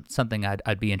 That's something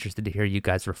I'd be interested to hear you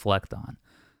guys reflect on.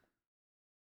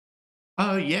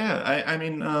 Yeah. I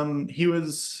mean, he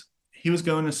was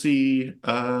going to see,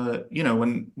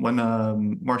 when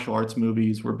martial arts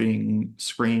movies were being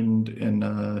screened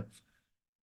in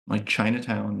like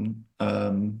Chinatown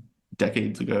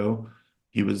decades ago.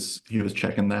 He was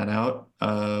checking that out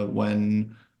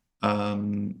when I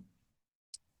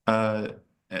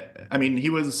mean,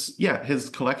 his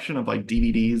collection of like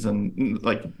DVDs and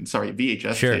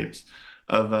VHS Sure. tapes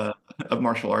of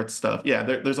martial arts stuff. Yeah,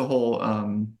 there's a whole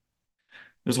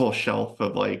shelf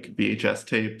of like VHS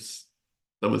tapes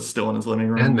that was still in his living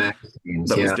room And magazines,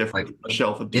 that was yeah, different like from a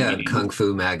shelf of yeah, DVDs. kung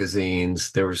fu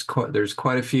magazines. There's quite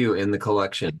a few in the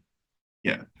collection.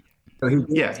 Yeah. So he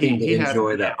Yeah, seemed to he had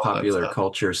enjoy that all that popular stuff.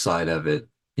 culture side of it,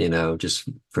 just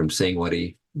from seeing what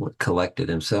he collected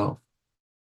himself.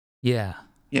 Yeah.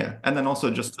 Yeah, and then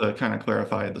also just to kind of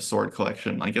clarify the sword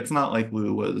collection, like it's not like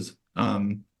Lou was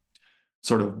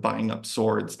sort of buying up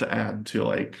swords to add to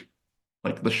like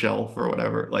the shelf or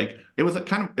whatever. Like it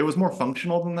was more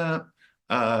functional than that.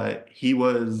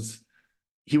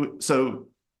 So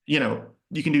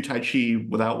you can do Tai Chi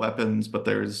without weapons, but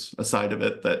there's a side of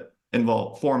it that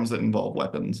forms that involve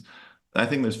weapons. I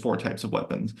think there's 4 types of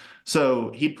weapons.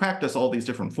 So he'd practice all these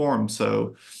different forms.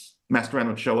 So Master Ren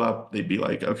would show up, they'd be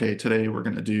like, okay, today we're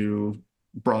going to do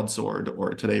broadsword,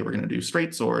 or today we're going to do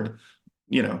straight sword,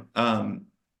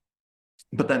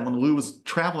 but then when Lou was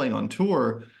traveling on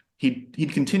tour,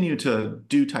 he'd continue to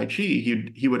do Tai Chi.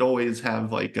 He would always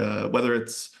have like whether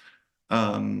it's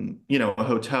a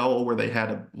hotel where they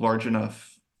had a large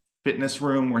enough fitness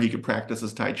room where he could practice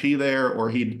his Tai Chi there, or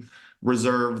he'd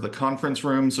reserve the conference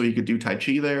room so he could do Tai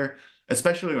Chi there.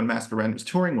 Especially when Master Ren was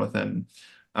touring with him,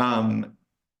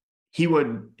 he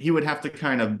would have to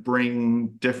kind of bring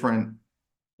different,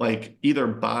 like either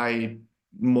buy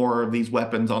more of these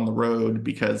weapons on the road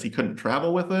because he couldn't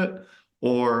travel with it,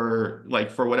 or like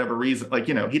for whatever reason, like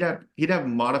he'd have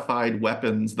modified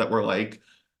weapons that were like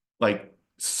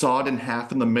sawed in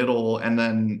half in the middle, and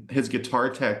then his guitar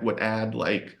tech would add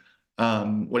like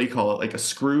what do you call it, like a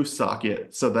screw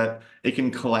socket so that it can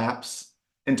collapse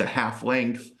into half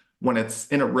length when it's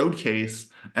in a road case,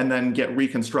 and then get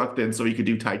reconstructed so he could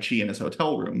do Tai Chi in his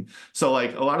hotel room. So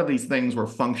like a lot of these things were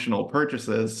functional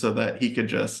purchases so that he could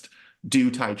just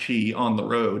do Tai Chi on the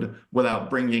road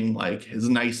without bringing like his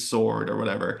nice sword or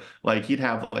whatever. Like he'd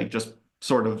have like just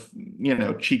sort of,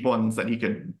 cheap ones that he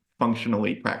could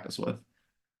functionally practice with.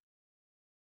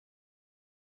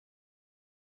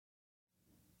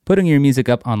 Putting your music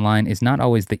up online is not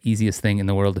always the easiest thing in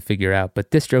the world to figure out,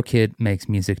 but DistroKid makes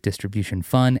music distribution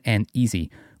fun and easy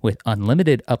with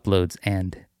unlimited uploads,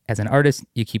 and as an artist,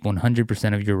 you keep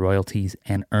 100% of your royalties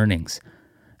and earnings.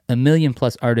 1 million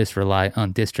plus artists rely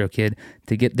on DistroKid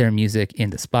to get their music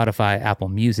into Spotify, Apple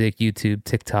Music, YouTube,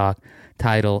 TikTok,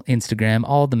 Tidal, Instagram,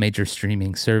 all the major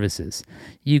streaming services.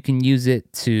 You can use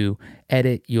it to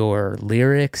edit your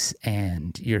lyrics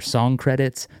and your song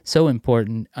credits. So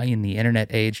important in the internet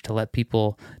age to let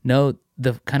people know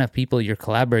the kind of people you're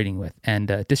collaborating with. And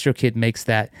DistroKid makes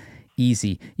that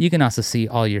easy. You can also see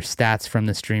all your stats from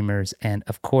the streamers and,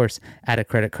 of course, add a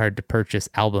credit card to purchase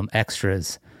album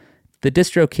extras. The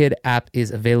DistroKid app is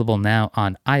available now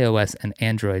on iOS and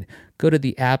Android. Go to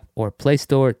the app or Play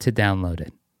Store to download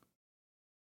it.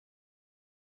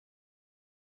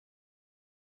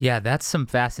 Yeah, that's some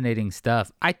fascinating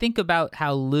stuff. I think about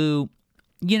how Lou,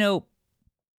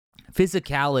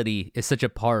 physicality is such a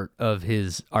part of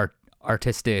his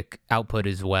artistic output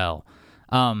as well.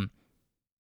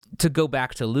 To go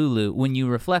back to Lulu, when you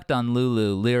reflect on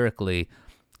Lulu lyrically,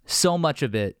 so much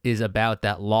of it is about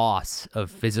that loss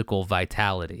of physical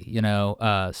vitality,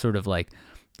 sort of like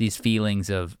these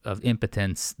feelings of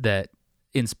impotence that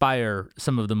inspire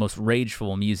some of the most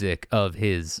rageful music of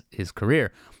his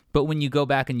career. But when you go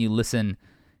back and you listen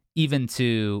even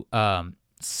to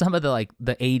some of the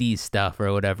 80s stuff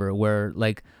or whatever, where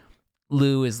like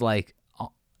Lou is like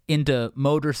into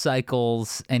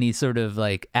motorcycles and he's sort of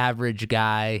like average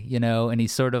guy, and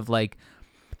he's sort of like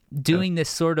doing this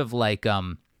sort of like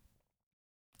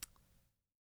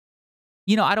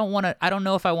I don't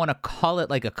know if I want to call it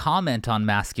like a comment on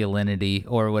masculinity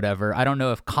or whatever. I don't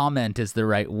know if comment is the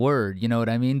right word, you know what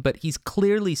I mean? But he's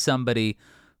clearly somebody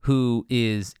who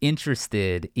is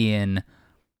interested in,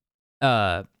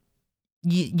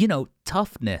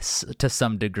 toughness to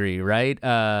some degree, right?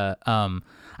 I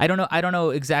don't know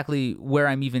exactly where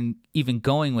I'm even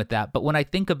going with that. But when I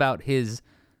think about his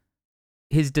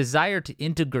desire to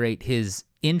integrate his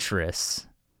interests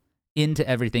into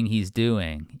everything he's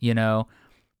doing,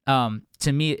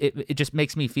 to me, it just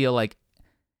makes me feel like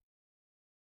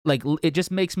it just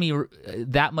makes me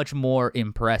that much more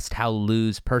impressed how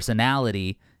Lou's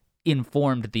personality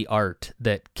informed the art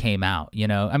that came out.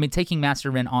 I mean, taking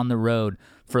Masterman on the road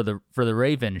for the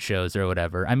Raven shows or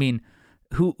whatever. I mean,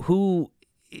 who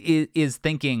is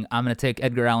thinking, I'm going to take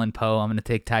Edgar Allan Poe, I'm going to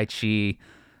take Tai Chi,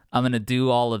 I'm going to do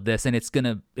all of this, and it's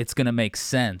going to make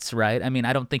sense, right? I mean,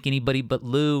 I don't think anybody but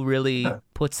Lou really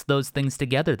puts those things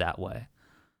together that way.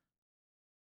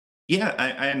 Yeah,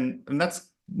 and that's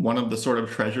one of the sort of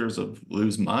treasures of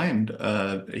Lou's mind.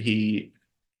 He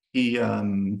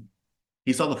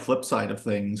saw the flip side of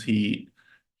things. He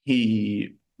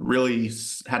really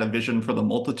had a vision for the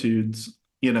multitudes,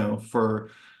 for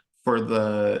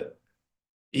the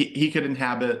he could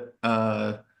inhabit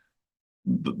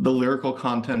the lyrical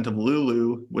content of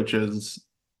Lulu, which is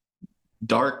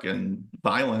dark and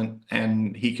violent,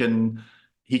 and he can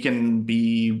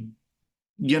be,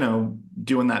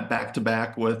 doing that back to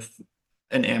back with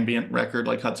an ambient record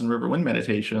like Hudson River Wind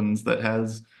Meditations that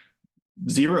has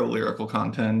zero lyrical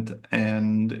content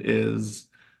and is,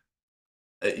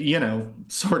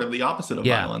 sort of the opposite of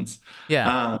violence.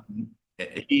 Yeah.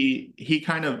 He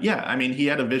kind of, I mean, he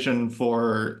had a vision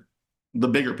for the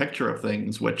bigger picture of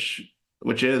things, which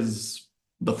is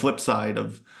the flip side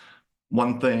of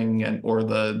one thing or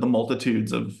the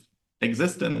multitudes of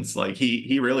existence. Like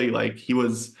he really, like, he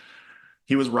was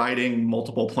riding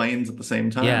multiple planes at the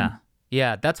same time.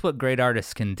 Yeah, that's what great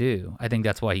artists can do. I think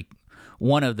that's why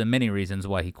one of the many reasons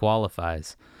why he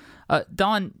qualifies.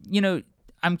 Don,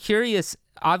 I'm curious,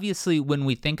 obviously when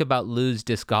we think about Lou's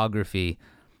discography,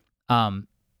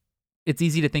 it's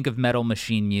easy to think of Metal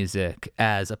Machine music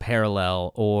as a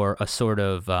parallel or a sort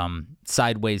of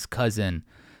sideways cousin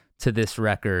to this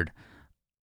record.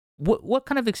 What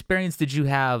kind of experience did you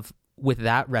have with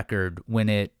that record when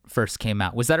it first came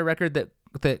out? Was that a record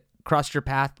that crossed your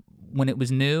path when it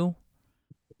was new?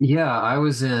 Yeah, I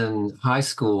was in high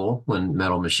school when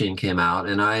Metal Machine came out,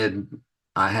 and I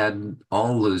had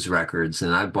all Lou's records,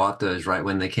 and I bought those right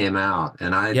when they came out,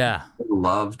 and I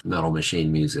loved Metal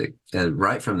Machine music. And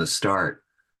right from the start,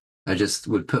 I just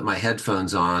would put my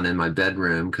headphones on in my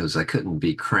bedroom because I couldn't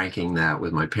be cranking that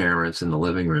with my parents in the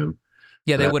living room.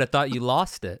 Yeah, they would have thought you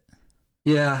lost it.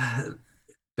 Yeah,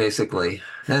 basically.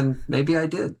 And maybe I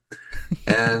did.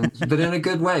 But in a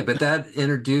good way. But that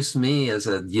introduced me as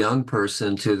a young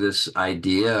person to this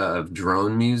idea of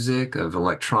drone music, of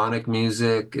electronic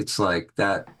music. It's like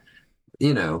that,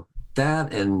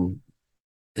 that and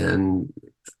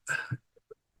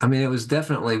I mean, it was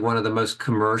definitely one of the most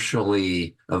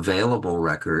commercially available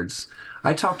records.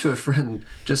 I talked to a friend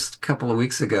just a couple of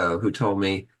weeks ago who told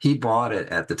me he bought it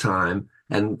at the time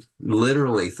and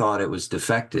literally thought it was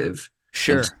defective.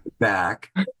 Sure. And took it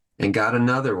back and got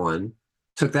another one,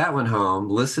 took that one home,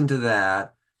 listened to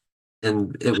that,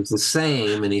 and it was the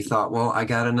same. And he thought, well, I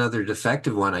got another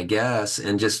defective one, I guess,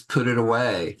 and just put it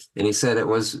away. And he said it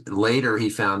was later he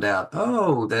found out,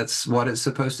 oh, that's what it's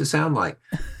supposed to sound like.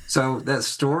 So that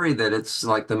story that it's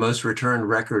like the most returned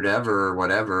record ever or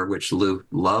whatever, which Lou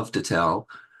loved to tell,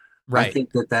 right. I think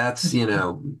that's,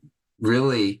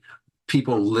 really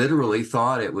people literally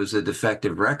thought it was a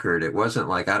defective record. It wasn't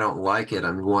like, I don't like it,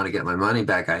 I want to get my money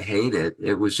back, I hate it.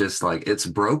 It was just like, it's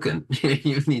broken.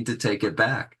 You need to take it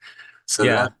back. So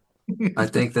yeah. I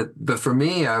think but for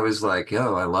me, I was like,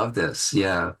 oh, I love this.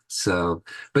 Yeah. So,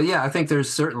 but yeah, I think there's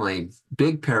certainly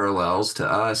big parallels to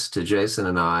us, to Jason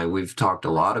and I. We've talked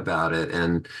a lot about it,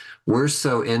 and we're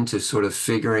so into sort of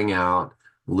figuring out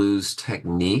Lou's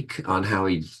technique on how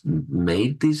he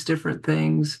made these different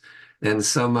things. And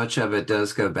so much of it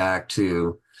does go back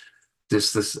to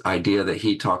this idea that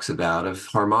he talks about of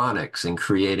harmonics and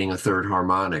creating a third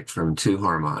harmonic from two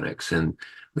harmonics. And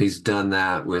he's done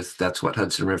that that's what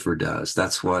Hudson River does.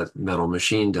 That's what Metal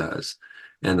Machine does.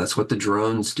 And that's what the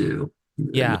drones do.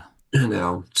 Yeah.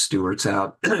 Now Stewart's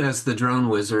out as the drone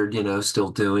wizard,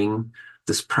 still doing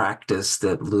this practice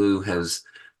that Lou has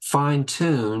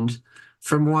fine-tuned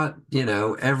from what,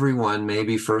 everyone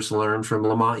maybe first learned from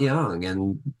Lamont Young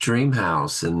and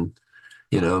Dreamhouse. And,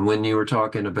 And when you were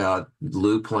talking about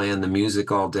Lou playing the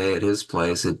music all day at his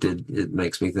place, it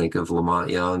makes me think of Lamont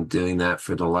Young doing that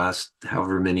for the last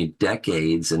however many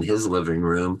decades in his living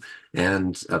room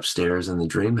and upstairs in the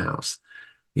Dream House.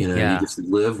 You Yeah. just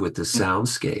live with the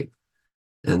soundscape.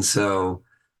 And so,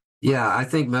 yeah, I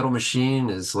think Metal Machine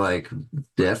is like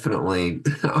definitely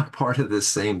part of this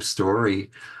same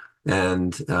story,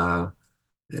 and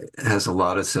has a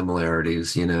lot of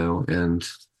similarities, and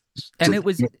And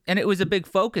it was a big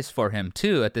focus for him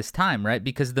too at this time, right?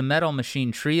 Because the Metal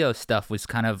Machine Trio stuff was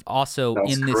kind of also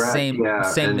that's in this correct. same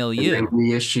Yeah. And milieu. they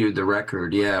reissued the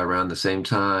record, around the same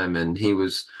time, and he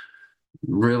was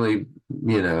really,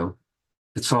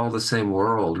 it's all the same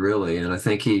world, really, and I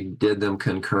think he did them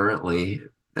concurrently,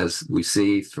 as we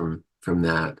see from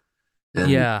that.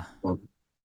 And Yeah.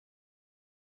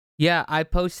 Yeah, I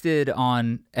posted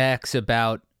on X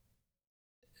about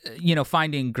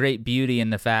finding great beauty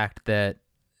in the fact that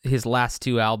his last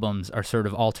two albums are sort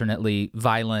of alternately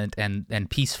violent and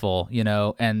peaceful,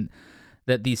 and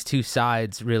that these two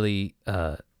sides really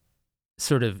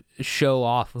sort of show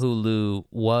off who Lou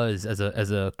was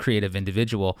as a creative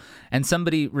individual. And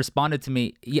somebody responded to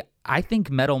me, "Yeah, I think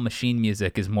Metal Machine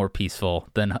music is more peaceful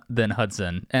than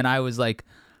Hudson." And I was like,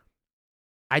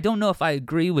 I don't know if I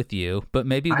agree with you, but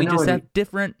maybe we just have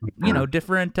different,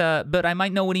 but I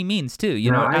might know what he means too,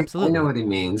 absolutely. I know what he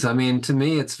means. I mean, to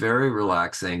me, it's very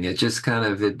relaxing. It just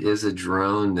it is a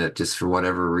drone that just for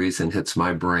whatever reason hits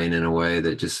my brain in a way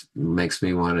that just makes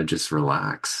me want to just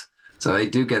relax. So I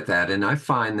do get that. And I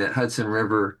find that Hudson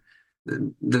River,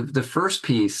 the first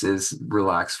piece is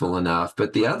relaxful enough,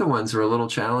 but the other ones are a little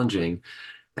challenging.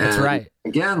 And that's right.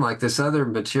 Again, like this other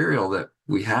material that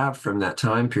we have from that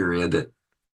time period that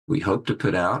we hope to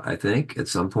put out, I think, at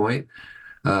some point,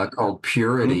 called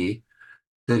Purity,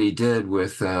 that he did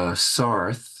with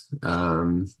Sarth,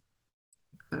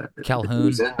 Calhoun,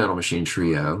 who's in Metal Machine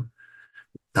Trio.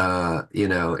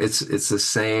 It's the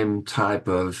same type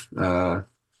of,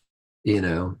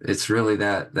 it's really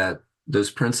that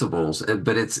those principles,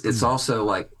 but it's also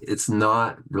like it's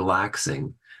not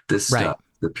relaxing. This stuff,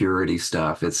 the Purity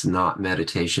stuff, it's not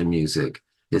meditation music.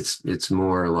 It's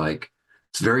more like.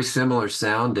 It's very similar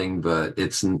sounding, but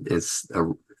it's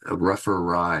a rougher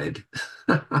ride.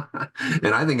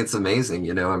 And I think it's amazing,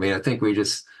 I mean, I think we're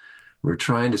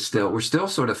still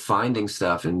sort of finding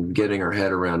stuff and getting our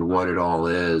head around what it all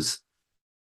is.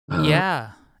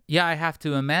 Yeah, I have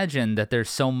to imagine that there's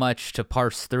so much to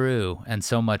parse through and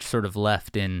so much sort of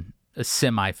left in a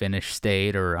semi-finished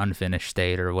state or unfinished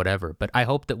state or whatever. But I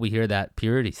hope that we hear that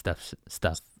Purity stuff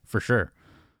for sure.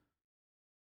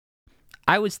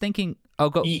 I was thinking. Oh,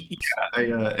 go.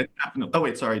 Yeah, oh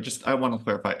wait, sorry. I want to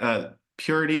clarify.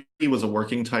 Purity was a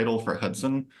working title for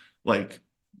Hudson, like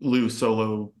Lou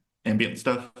solo ambient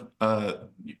stuff.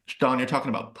 Don, you're talking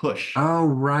about Push. Oh,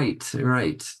 right.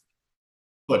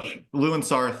 Push. Lou and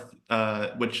Sarth,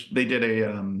 which they did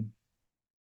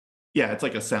it's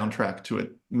like a soundtrack to a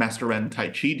Master Ren Tai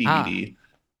Chi DVD,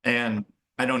 and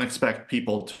I don't expect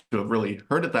people to have really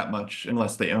heard it that much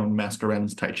unless they own Master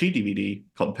Ren's Tai Chi DVD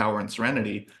called Power and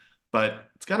Serenity. But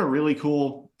it's got a really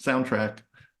cool soundtrack,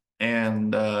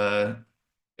 and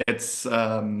it's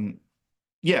let's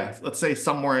say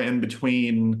somewhere in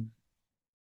between.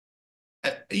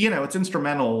 It's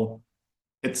instrumental.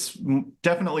 It's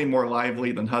definitely more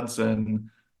lively than Hudson,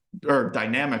 or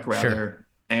dynamic rather, sure.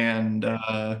 And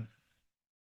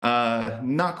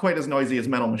not quite as noisy as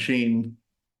Metal Machine.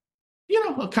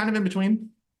 Kind of in between.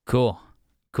 Cool.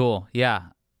 Yeah,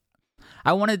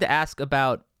 I wanted to ask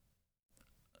about.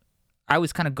 I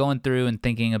was kind of going through and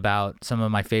thinking about some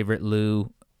of my favorite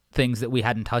Lou things that we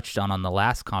hadn't touched on the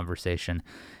last conversation.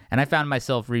 And I found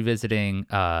myself revisiting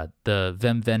the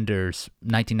Wim Wenders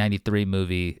 1993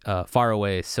 movie, Far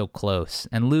Away, So Close.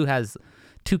 And Lou has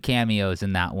two cameos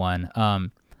in that one.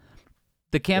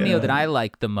 The cameo that I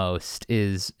like the most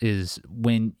is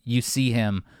when you see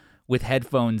him with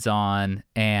headphones on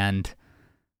and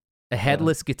a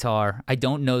headless guitar. I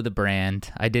don't know the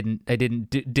brand. I didn't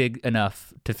dig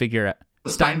enough to figure out.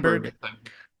 Steinberg. I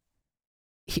think.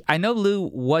 I know Lou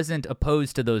wasn't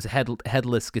opposed to those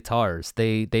headless guitars.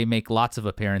 They make lots of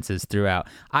appearances throughout.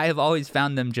 I have always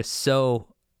found them just so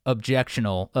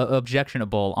objectionable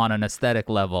on an aesthetic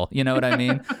level. You know what I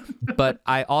mean? But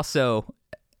I also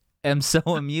am so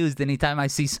amused anytime I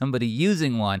see somebody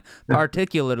using one,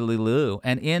 particularly Lou.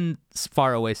 And in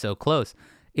Far Away, So Close,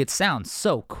 it sounds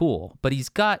so cool, but he's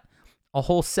got a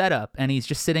whole setup and he's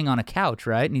just sitting on a couch,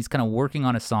 right? And he's kind of working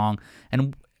on a song,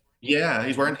 and yeah,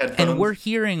 he's wearing headphones. And we're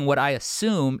hearing what I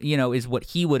assume, is what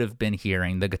he would have been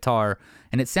hearing, the guitar,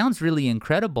 and it sounds really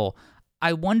incredible.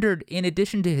 I wondered, in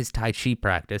addition to his Tai Chi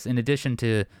practice, in addition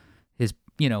to his,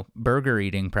 burger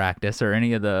eating practice or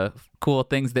any of the cool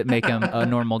things that make him a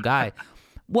normal guy,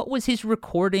 what was his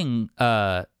recording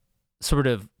sort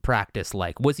of practice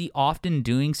like? Was he often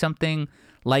doing something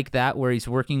like that where he's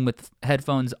working with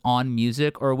headphones on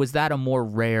music, or was that a more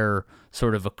rare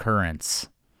sort of occurrence?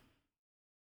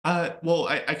 Well,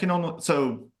 I can only,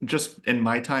 so just in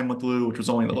my time with Lou, which was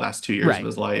only the last 2 years of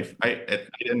his life, I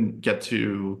didn't get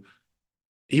to,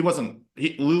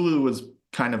 Lulu was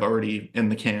kind of already in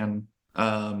the can.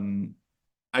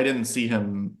 I didn't see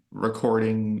him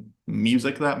recording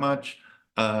music that much.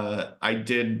 I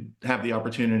did have the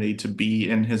opportunity to be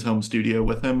in his home studio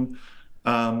with him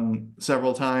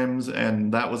several times,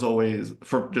 and that was always,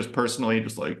 for just personally,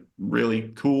 just like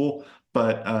really cool.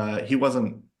 But he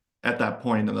wasn't at that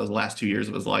point in those last 2 years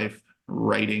of his life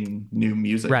writing new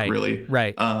music, really.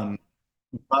 Right.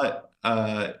 But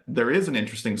there is an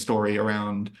interesting story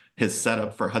around his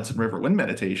setup for Hudson River Wind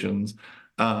Meditations,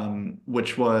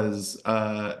 which was,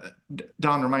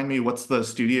 Don, remind me, what's the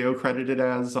studio credited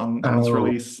as on this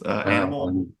release?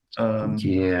 Animal?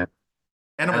 Yeah.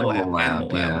 Animal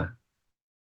Lab. Yeah.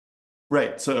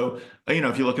 Right. So,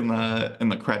 if you look in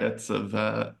the credits of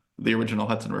the original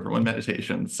Hudson River Wind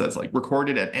Meditation, it says like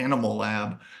recorded at Animal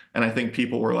Lab. And I think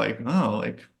people were like, oh,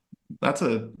 like that's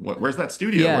where's that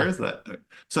studio? Yeah. Where is that?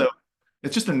 So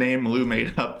it's just a name Lou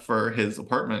made up for his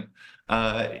apartment.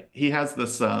 He has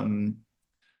this,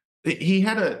 he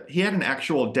had an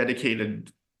actual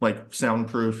dedicated like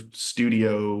soundproof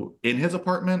studio in his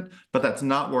apartment, but that's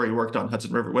not where he worked on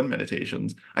Hudson River Wind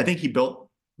Meditations. I think he built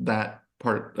that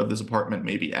part of his apartment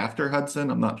maybe after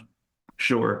Hudson. I'm not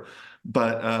sure.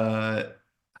 But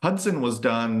Hudson was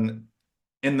done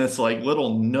in this like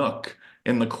little nook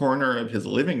in the corner of his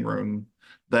living room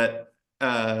that's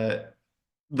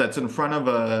in front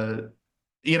of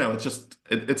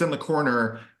it's in the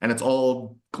corner, and it's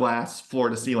all glass floor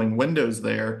to ceiling windows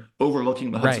there overlooking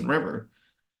the Hudson River.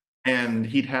 And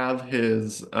he'd have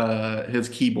his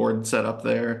keyboard set up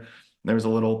there. There was a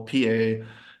little PA,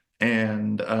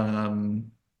 and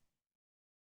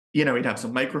he'd have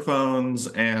some microphones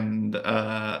and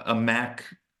a Mac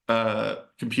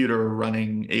computer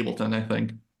running Ableton, I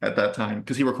think, at that time,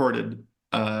 because he recorded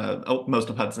most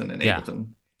of Hudson in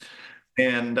Ableton.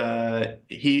 And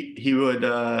he would,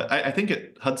 I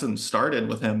think Hudson started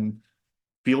with him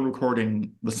field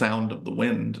recording the sound of the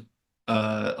wind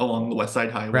along the West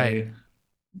Side Highway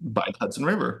by the Hudson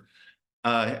River.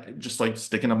 Just like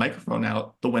sticking a microphone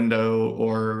out the window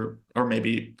or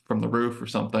maybe from the roof or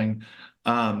something.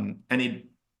 And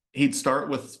he'd start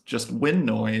with just wind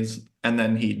noise, and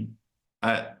then he'd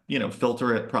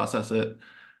filter it, process it,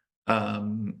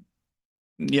 kind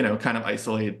of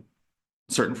isolate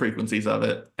certain frequencies of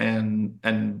it,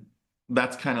 and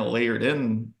that's kind of layered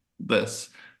in this,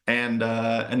 and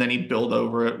then he'd build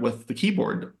over it with the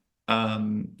keyboard,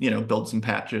 build some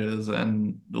patches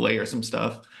and layer some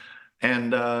stuff.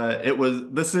 And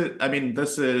this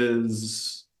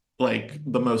is like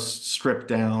the most stripped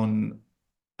down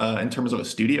in terms of a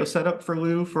studio setup for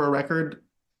Lou for a record,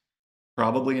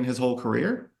 probably in his whole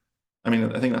career. I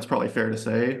mean, I think that's probably fair to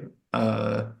say,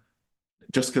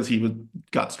 just because he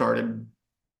got started,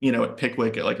 at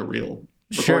Pickwick at like a real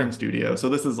recording studio. So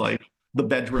this is like the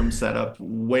bedroom setup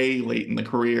way late in the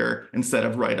career instead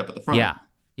of right up at the front.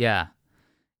 Yeah.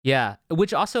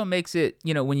 Which also makes it,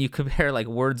 when you compare like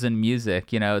words and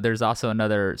music, there's also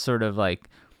another sort of like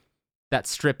that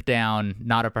stripped down,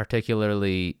 not a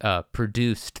particularly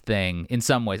produced thing in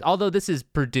some ways. Although this is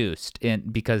produced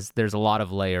because there's a lot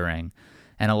of layering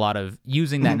and a lot of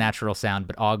using that natural sound,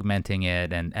 but augmenting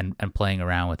it and playing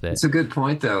around with it. It's a good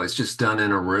point, though. It's just done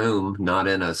in a room, not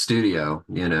in a studio,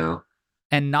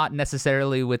 And not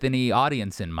necessarily with any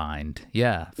audience in mind.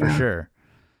 Yeah, for sure.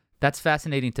 That's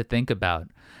fascinating to think about.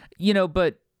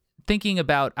 But thinking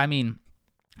about, I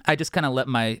just kind of let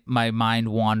my mind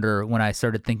wander when I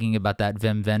started thinking about that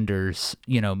Wim Wenders,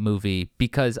 movie,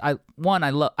 because I really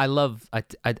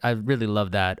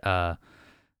love that.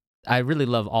 I really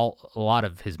love a lot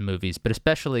of his movies, but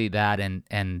especially that and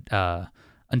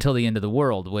Until the End of the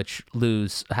World, which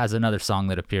Lou's has another song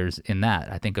that appears in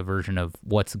that. I think a version of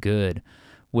What's Good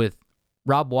with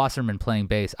Rob Wasserman playing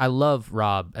bass. I love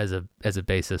Rob as a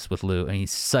bassist with Lou, and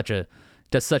he's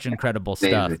does such incredible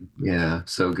stuff. Yeah,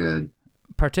 so good.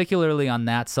 Particularly on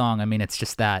that song, it's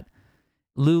just that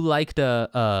Lou liked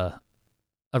a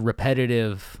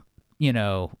repetitive,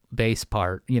 bass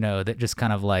part, that just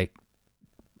kind of like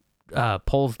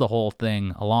pulls the whole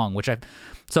thing along, which I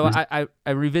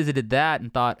revisited that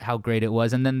and thought how great it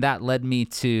was. And then that led me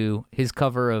to his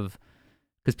cover of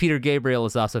because Peter Gabriel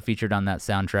is also featured on that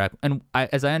soundtrack. And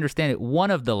as I understand it,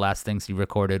 one of the last things he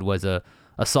recorded was a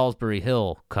Salisbury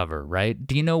Hill cover, right?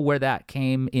 Do you know where that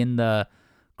came in the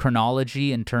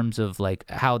chronology in terms of like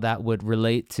how that would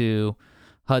relate to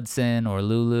Hudson or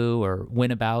Lulu or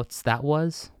Whenabouts that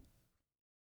was?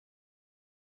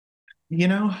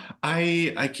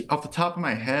 I off the top of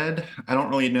my head, I don't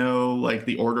really know like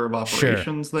the order of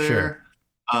operations there. Sure.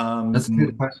 That's a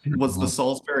good question. Was the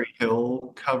Salisbury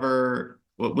Hill cover,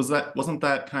 wasn't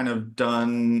that kind of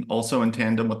done also in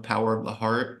tandem with Power of the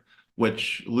Heart,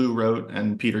 which Lou wrote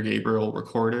and Peter Gabriel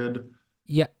recorded?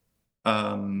 Yeah.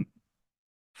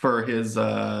 For his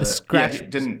Scratch,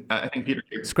 I think Peter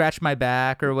Gabriel Scratch My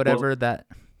Back or whatever that.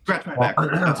 Scratch My Back.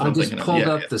 That's what I I'm just thinking of. pulled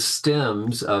up the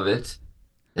stems of it,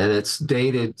 and it's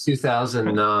dated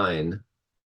 2009.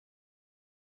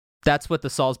 That's what the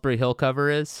Salisbury Hill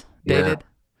cover is dated.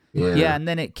 Yeah. And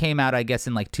then it came out, I guess,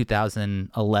 in like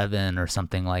 2011 or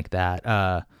something like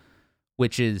that,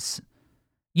 which is,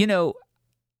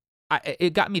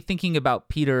 it got me thinking about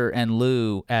Peter and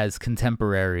Lou as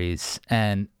contemporaries,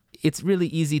 and it's really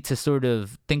easy to sort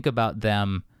of think about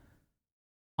them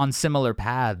on similar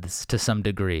paths to some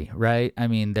degree, right? I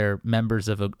mean, they're members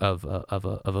of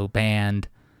a band.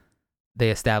 They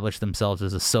established themselves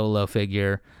as a solo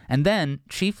figure, and then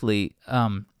chiefly,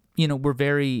 we're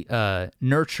very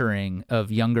nurturing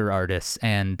of younger artists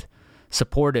and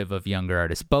supportive of younger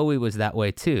artists. Bowie was that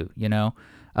way too,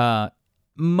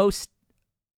 most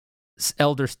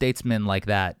elder statesmen like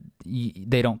that,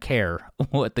 they don't care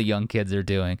what the young kids are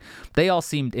doing. They all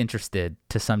seemed interested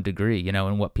to some degree,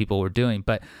 in what people were doing.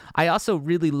 But I also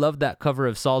really love that cover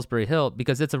of Salisbury Hill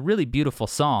because it's a really beautiful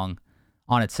song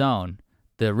on its own,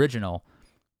 the original.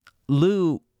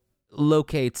 Lou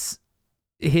locates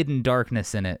hidden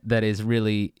darkness in it that is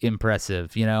really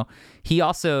impressive. He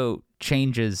also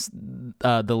changes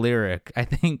the lyric. I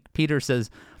think Peter says,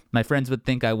 "My friends would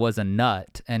think I was a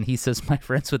nut," and he says, "My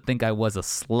friends would think I was a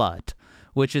slut,"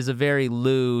 which is a very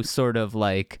Lou sort of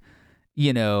like,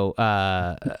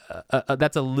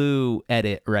 that's a Lou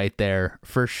edit right there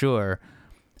for sure.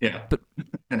 Yeah.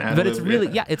 But it's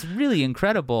really, it's really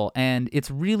incredible. And it's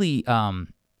really,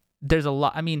 there's a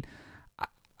lot. I mean,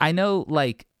 I know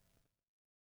like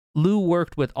Lou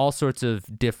worked with all sorts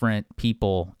of different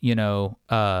people,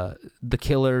 the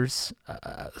Killers,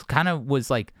 kind of was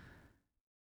like,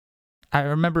 I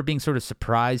remember being sort of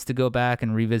surprised to go back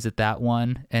and revisit that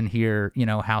one and hear,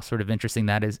 how sort of interesting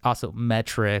that is. Also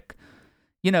Metric,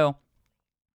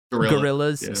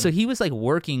 Gorillaz. Yeah. So he was like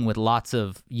working with lots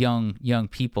of young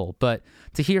people, but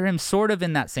to hear him sort of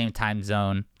in that same time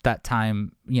zone, that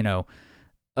time,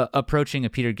 approaching a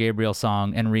Peter Gabriel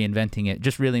song and reinventing it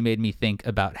just really made me think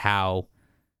about how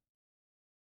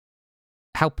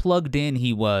plugged in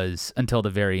he was until the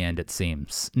very end, it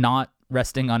seems, not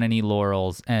resting on any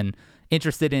laurels and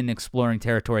interested in exploring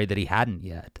territory that he hadn't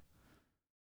yet.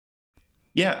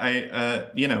 Yeah,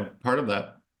 part of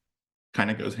that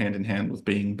kind of goes hand in hand with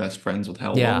being best friends with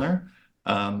Hal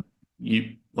Willner.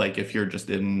 You like if you're just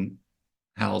in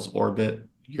Hal's orbit,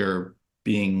 you're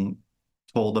being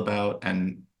told about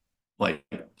and like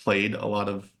played a lot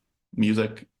of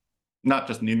music, not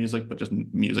just new music, but just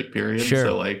music period. Sure.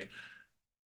 So like,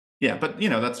 yeah, but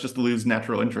that's just Lou's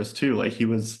natural interest too. Like he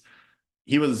was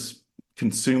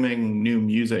consuming new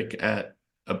music at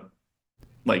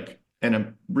in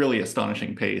a really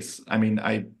astonishing pace. I mean,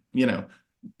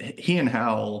 he and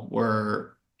Hal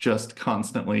were just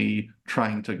constantly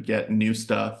trying to get new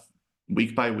stuff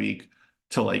week by week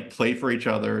to like play for each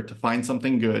other, to find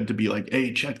something good, to be like,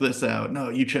 hey, check this out. No,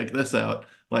 you check this out.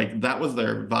 Like that was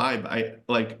their vibe.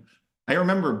 I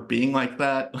remember being like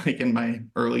that, like in my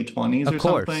early 20s or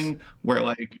something, where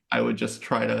like I would just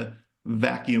try to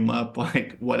vacuum up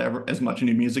like whatever, as much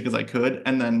new music as I could.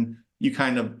 And then you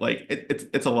kind of like,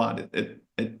 it's a lot. It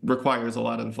requires a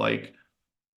lot of like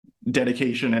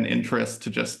dedication and interest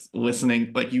to just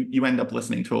listening. Like you end up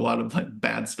listening to a lot of like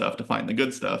bad stuff to find the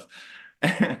good stuff.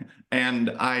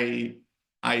 And I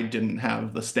didn't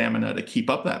have the stamina to keep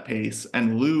up that pace.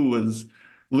 And Lou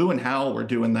and Hal were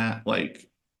doing that I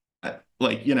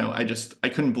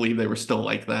couldn't believe they were still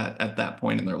like that at that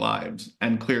point in their lives,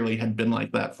 and clearly had been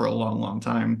like that for a long, long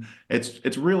time.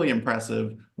 It's really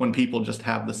impressive when people just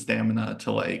have the stamina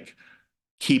to like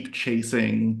keep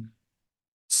chasing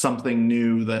something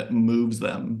new that moves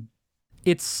them.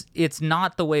 It's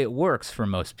not the way it works for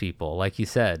most people. Like you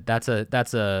said, that's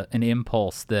an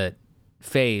impulse that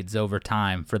fades over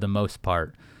time for the most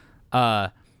part.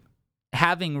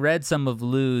 Having read some of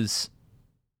Lou's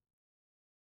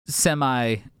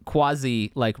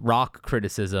quasi like rock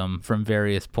criticism from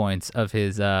various points of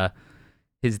his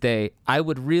his day. I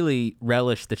would really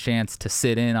relish the chance to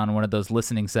sit in on one of those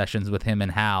listening sessions with him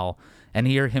and Hal and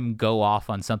hear him go off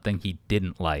on something he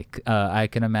didn't like. I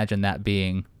can imagine that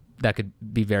could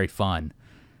be very fun.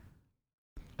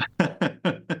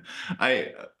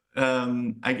 I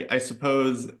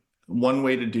suppose one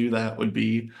way to do that would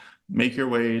be make your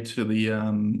way to the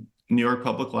New York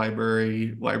Public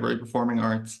Library Performing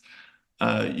Arts.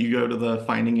 You go to the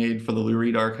finding aid for the Lou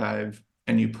Reed Archive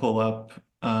and you pull up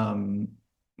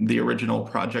the original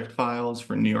project files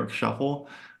for New York Shuffle,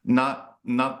 not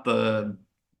the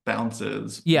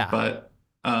bounces, but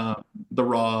the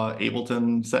raw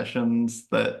Ableton sessions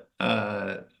that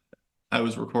I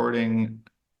was recording.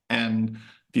 And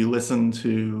if you listen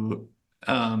to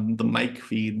the mic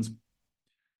feeds,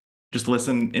 just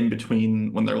listen in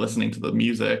between when they're listening to the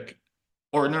music,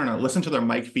 or no, listen to their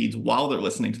mic feeds while they're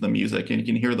listening to the music, and you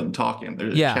can hear them talking.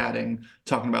 They're chatting,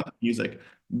 talking about the music.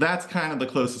 That's kind of the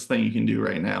closest thing you can do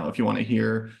right now if you want to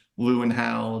hear Lou and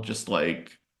Hal just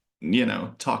like,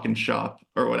 talking shop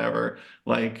or whatever.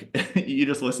 Like you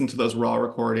just listen to those raw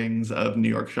recordings of New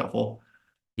York Shuffle.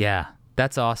 Yeah,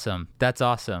 that's awesome. That's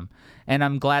awesome. And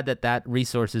I'm glad that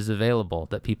resource is available,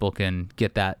 that people can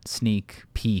get that sneak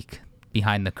peek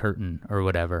behind the curtain or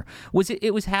whatever.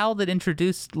 It was Hal that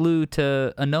introduced Lou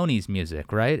to Anoni's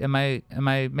music, right? Am I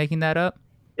making that up?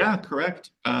 Yeah, correct.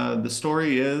 The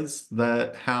story is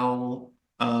that Hal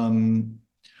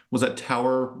was at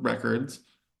Tower Records,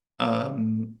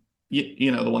 the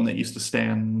one that used to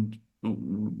stand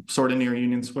sort of near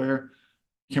Union Square.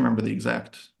 Can't remember the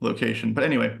exact location, but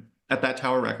anyway, at that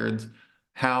Tower Records,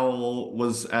 Hal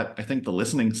was at, I think, the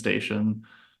listening station.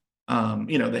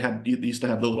 They used to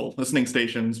have the little listening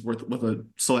stations with a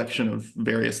selection of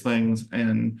various things,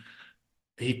 and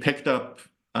he picked up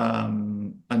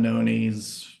Anoni's,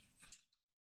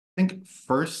 I think,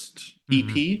 first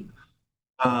EP,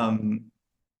 and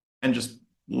just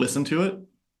listened to it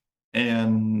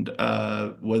and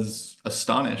was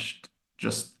astonished,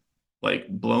 just like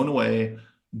blown away,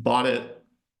 bought it,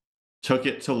 took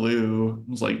it to Lou,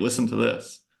 was like, listen to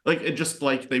this. Like, it just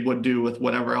like they would do with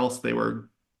whatever else they were,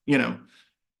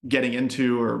 getting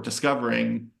into or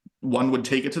discovering. One would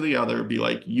take it to the other, be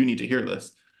like, you need to hear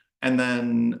this. And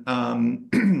then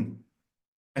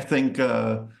I think,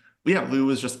 Lou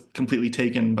was just completely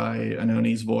taken by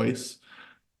Anoni's voice.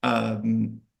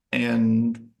 And,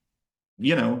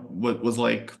 was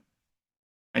like,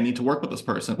 I need to work with this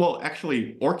person. Well,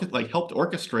 actually, helped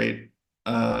orchestrate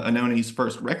Anoni's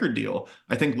first record deal.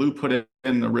 I think Lou put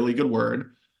in a really good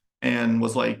word and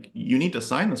was like, you need to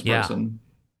sign this person.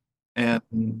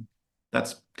 And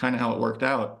that's kind of how it worked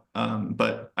out.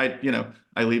 But I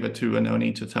leave it to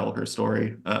Anoni to tell her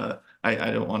story. I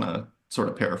don't want to sort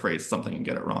of paraphrase something and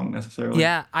get it wrong necessarily.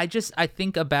 Yeah, I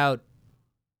think about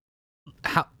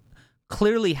how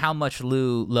much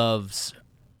Lou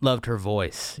loved her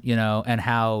voice, and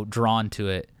how drawn to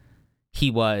it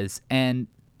he was. And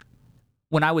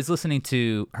when I was listening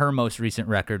to her most recent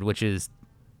record, which is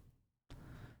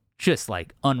just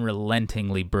like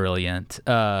unrelentingly brilliant.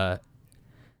 So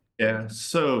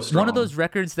strong. One of those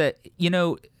records that,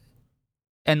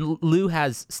 and Lou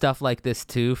has stuff like this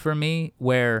too for me,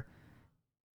 where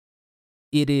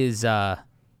it is,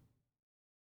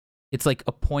 it's like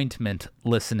appointment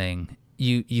listening.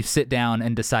 You sit down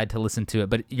and decide to listen to it,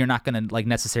 but you're not going to like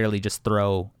necessarily just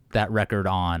throw that record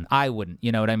on. I wouldn't,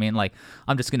 you know what I mean? Like,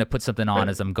 I'm just going to put something on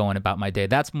as I'm going about my day.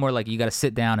 That's more like you got to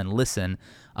sit down and listen.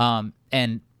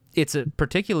 And it's a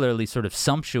particularly sort of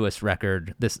sumptuous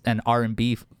record, and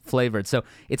R&B flavored. So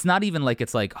it's not even like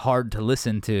it's like hard to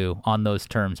listen to on those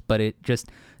terms, but it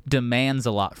just demands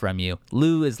a lot from you.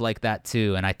 Lou is like that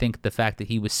too. And I think the fact that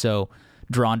he was so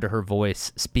drawn to her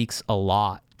voice speaks a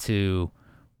lot to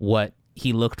what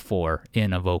he looked for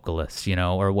in a vocalist,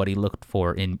 or what he looked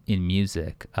for in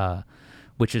music,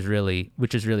 which is really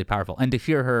powerful. And to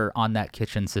hear her on that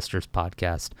Kitchen Sisters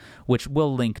podcast, which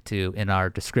we'll link to in our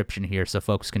description here, so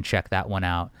folks can check that one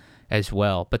out as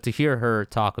well. But to hear her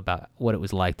talk about what it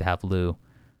was like to have Lou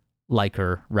like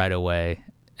her right away,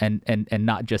 and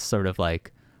not just sort of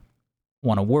like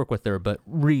want to work with her, but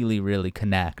really, really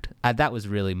connect. That was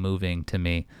really moving to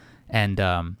me. And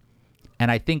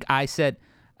I think I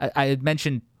had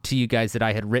mentioned to you guys that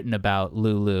I had written about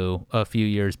Lulu a few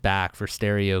years back for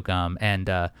Stereo Gum, and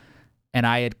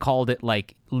I had called it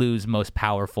like Lou's most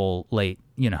powerful late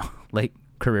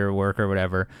career work or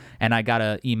whatever. And I got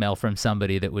an email from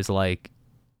somebody that was like,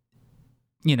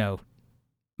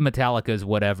 Metallica's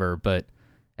whatever, but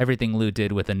everything Lou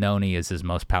did with Anoni is his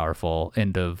most powerful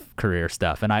end of career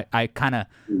stuff. And I couldn't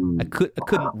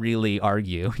really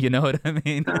argue, you know what I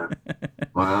mean?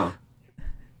 Wow.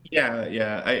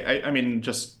 Yeah. I mean,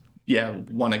 just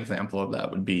one example of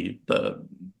that would be the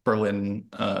Berlin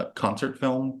concert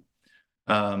film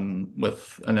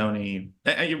with Anoni.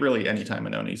 Really, anytime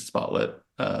Anoni's spotlit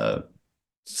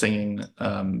singing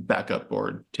backup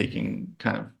or taking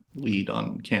kind of lead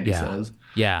on Candy Says.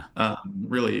 Yeah.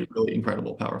 Really, really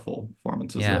incredible, powerful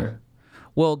performances there.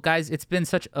 Well, guys, it's been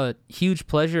such a huge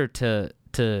pleasure to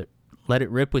let it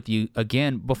rip with you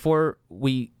again. Before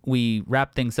we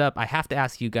wrap things up, I have to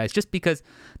ask you guys, just because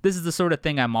this is the sort of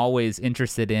thing I'm always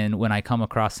interested in when I come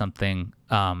across something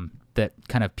that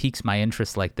kind of piques my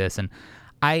interest like this. And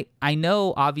I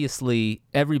know, obviously,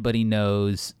 everybody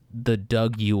knows the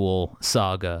Doug Yule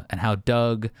saga and how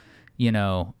Doug,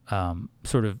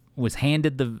 sort of was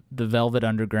handed the Velvet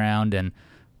Underground, and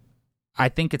I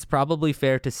think it's probably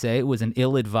fair to say it was an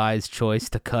ill-advised choice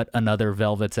to cut another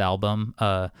Velvet's album.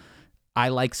 I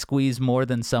like Squeeze more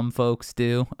than some folks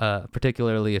do,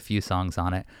 particularly a few songs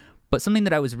on it. But something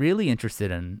that I was really interested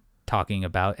in talking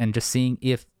about and just seeing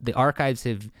if the archives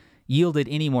have yielded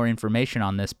any more information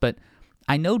on this, but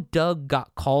I know Doug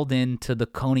got called into the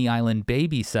Coney Island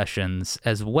Baby sessions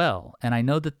as well. And I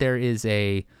know that there's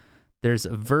a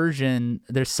version,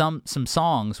 there's some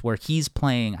songs where he's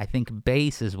playing, I think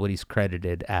bass is what he's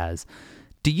credited as.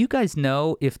 Do you guys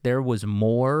know if there was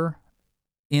more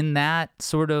in that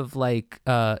sort of like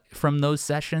from those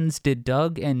sessions? Did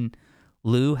Doug and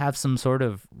Lou have some sort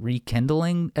of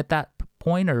rekindling at that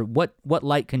point, or what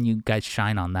light can you guys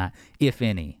shine on that, if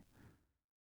any?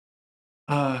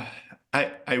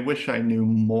 I wish I knew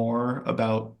more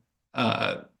about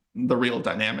the real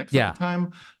dynamics at the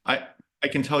time. I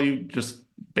can tell you just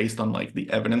based on like the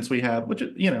evidence we have, which,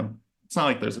 it's not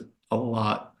like there's a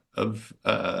lot of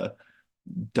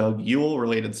Doug Yule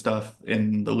related stuff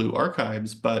in the Lou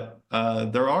archives, but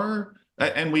there are,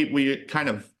 and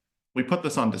we put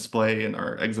this on display in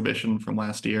our exhibition from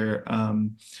last year.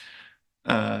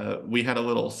 We had a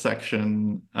little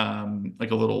section,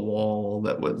 like a little wall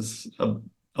that was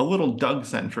a little Doug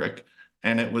centric,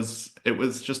 and it was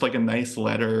just like a nice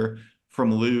letter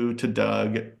from Lou to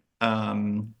Doug.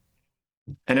 And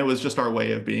it was just our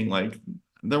way of being like,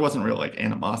 there wasn't real like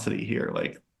animosity here.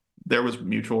 Like there was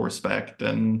mutual respect,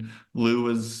 and Lou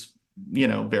was,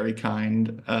 very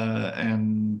kind.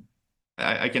 And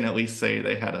I can at least say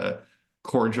they had a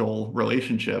cordial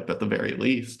relationship at the very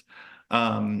least.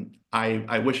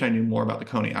 I wish I knew more about the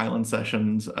Coney Island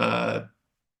sessions.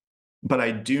 But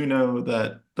I do know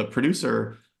that the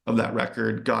producer of that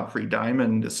record, Godfrey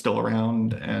Diamond, is still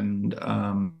around, and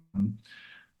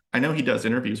I know he does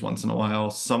interviews once in a while.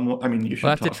 You should we'll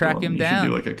have to track him down. Should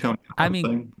do like a Coney Island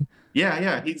thing.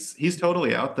 Yeah, he's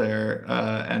totally out there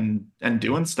and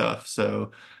doing stuff.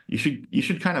 So you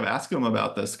should kind of ask him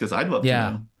about this, because I'd love to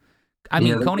know.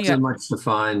 There wasn't much to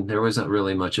find. There wasn't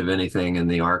really much of anything in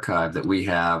the archive that we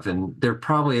have, and there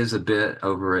probably is a bit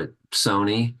over at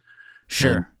Sony.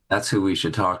 Sure. And that's who we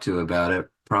should talk to about it,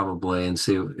 probably, and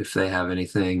see if they have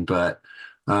anything. But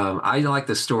I like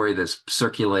the story that's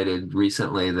circulated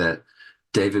recently that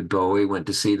David Bowie went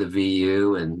to see the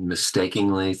VU and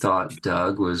mistakenly thought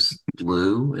Doug was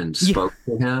Lou and spoke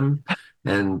to him.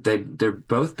 And they've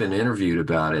both been interviewed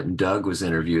about it, and Doug was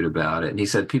interviewed about it. And he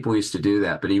said people used to do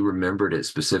that, but he remembered it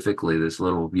specifically, this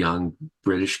little young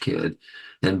British kid.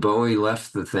 And Bowie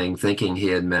left the thing thinking he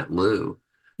had met Lou.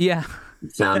 Yeah.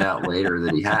 Found out later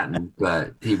that he hadn't,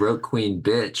 but he wrote Queen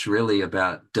Bitch really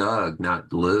about Doug,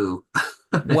 not Lou.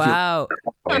 Wow.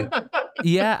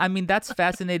 Yeah, I mean, that's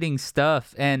fascinating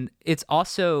stuff. And it's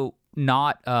also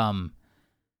not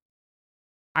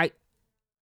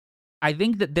I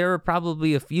think that there are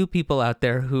probably a few people out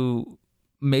there who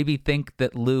maybe think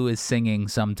that Lou is singing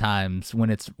sometimes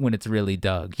when it's really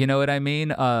Doug. You know what I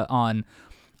mean? On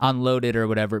Loaded or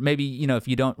whatever. Maybe, if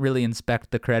you don't really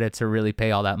inspect the credits or really pay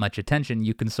all that much attention,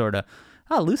 you can sort of,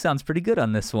 Lou sounds pretty good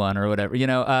on this one or whatever,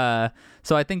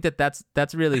 So I think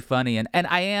that's really funny. And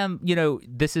I am,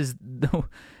 this is,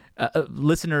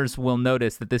 listeners will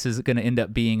notice that this is going to end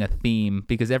up being a theme,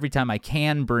 because every time I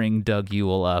can bring Doug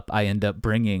Yule up, I end up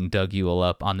bringing Doug Yule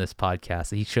up on this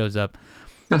podcast. He shows up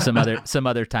some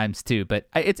other times too, but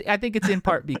I think it's in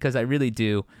part because I really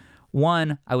do.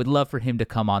 One, I would love for him to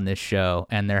come on this show,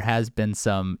 and there has been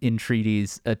some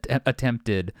entreaties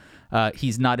attempted.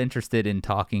 He's not interested in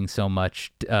talking so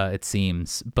much, it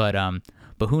seems, but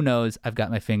who knows? I've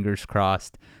got my fingers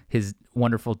crossed. His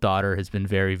wonderful daughter has been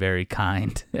very, very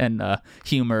kind and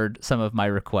humored some of my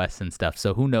requests and stuff.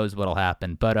 So who knows what'll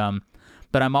happen? But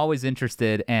I'm always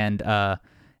interested, and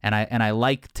I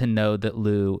like to know that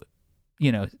Lou,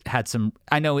 had some.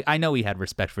 I know he had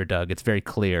respect for Doug. It's very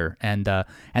clear, and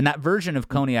that version of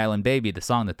Coney Island Baby, the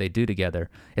song that they do together,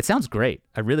 it sounds great.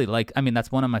 I really like. I mean,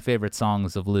 that's one of my favorite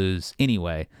songs of Lou's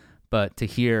anyway. But to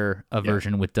hear a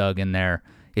version with Doug in there,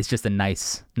 it's just a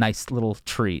nice little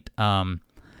treat.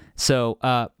 So,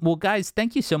 guys,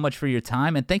 thank you so much for your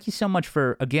time, and thank you so much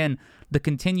for, again, the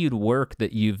continued work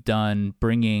that you've done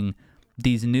bringing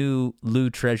these new Lou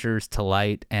treasures to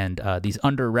light and these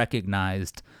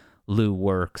under-recognized Lou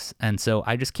works. And so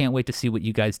I just can't wait to see what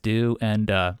you guys do.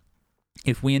 And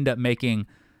if we end up making,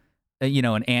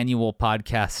 an annual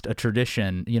podcast a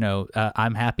tradition,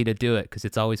 I'm happy to do it because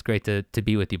it's always great to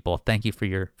be with you both. Thank you for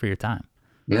your time.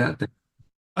 Yeah.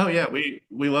 Oh yeah, we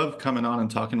love coming on and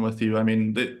talking with you. I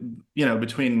mean,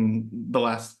 between the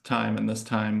last time and this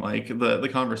time, like the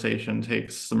conversation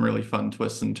takes some really fun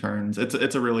twists and turns.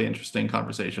 It's a really interesting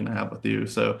conversation to have with you.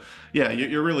 So yeah,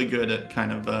 you're really good at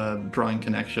kind of drawing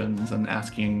connections and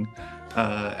asking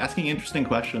interesting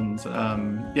questions.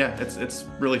 It's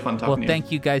really fun talking to you. Well,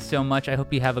 thank you guys so much. I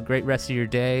hope you have a great rest of your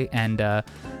day and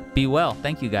be well.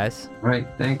 Thank you guys. All right.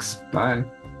 Thanks. Bye.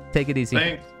 Take it easy.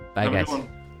 Thanks. Bye, Have a guys. good one.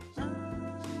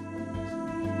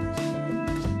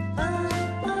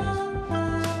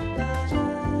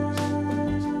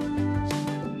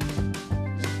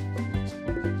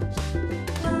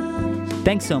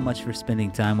 Thanks so much for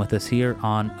spending time with us here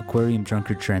on Aquarium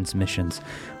Drunkard Transmissions.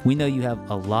 We know you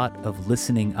have a lot of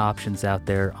listening options out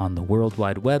there on the World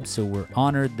Wide Web, so we're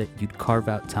honored that you'd carve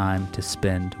out time to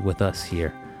spend with us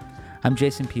here. I'm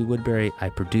Jason P. Woodbury. I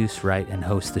produce, write, and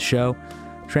host the show.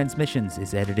 Transmissions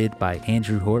is edited by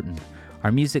Andrew Horton.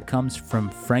 Our music comes from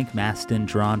Frank Maston,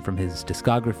 drawn from his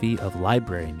discography of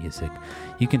library music.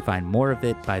 You can find more of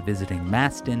it by visiting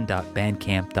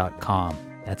maston.bandcamp.com.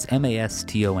 That's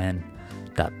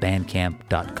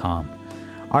maston.bandcamp.com.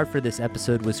 Art for this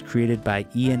episode was created by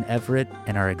Ian Everett,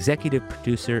 and our executive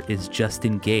producer is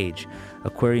Justin Gage,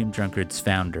 Aquarium Drunkard's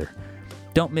founder.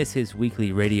 Don't miss his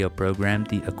weekly radio program,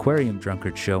 The Aquarium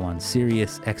Drunkard Show, on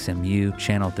Sirius XMU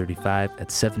Channel 35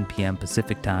 at 7 p.m.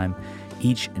 Pacific Time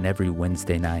each and every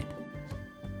Wednesday night.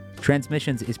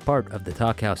 Transmissions is part of the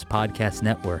Talkhouse Podcast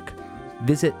Network.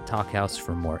 Visit Talkhouse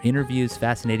for more interviews,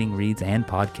 fascinating reads, and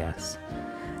podcasts.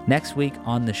 Next week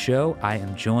on the show, I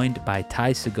am joined by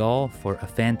Ty Segall for a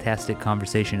fantastic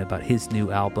conversation about his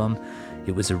new album.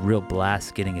 It was a real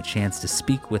blast getting a chance to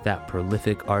speak with that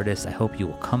prolific artist. I hope you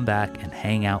will come back and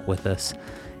hang out with us.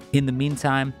 In the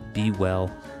meantime, be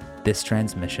well. This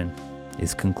transmission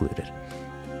is concluded.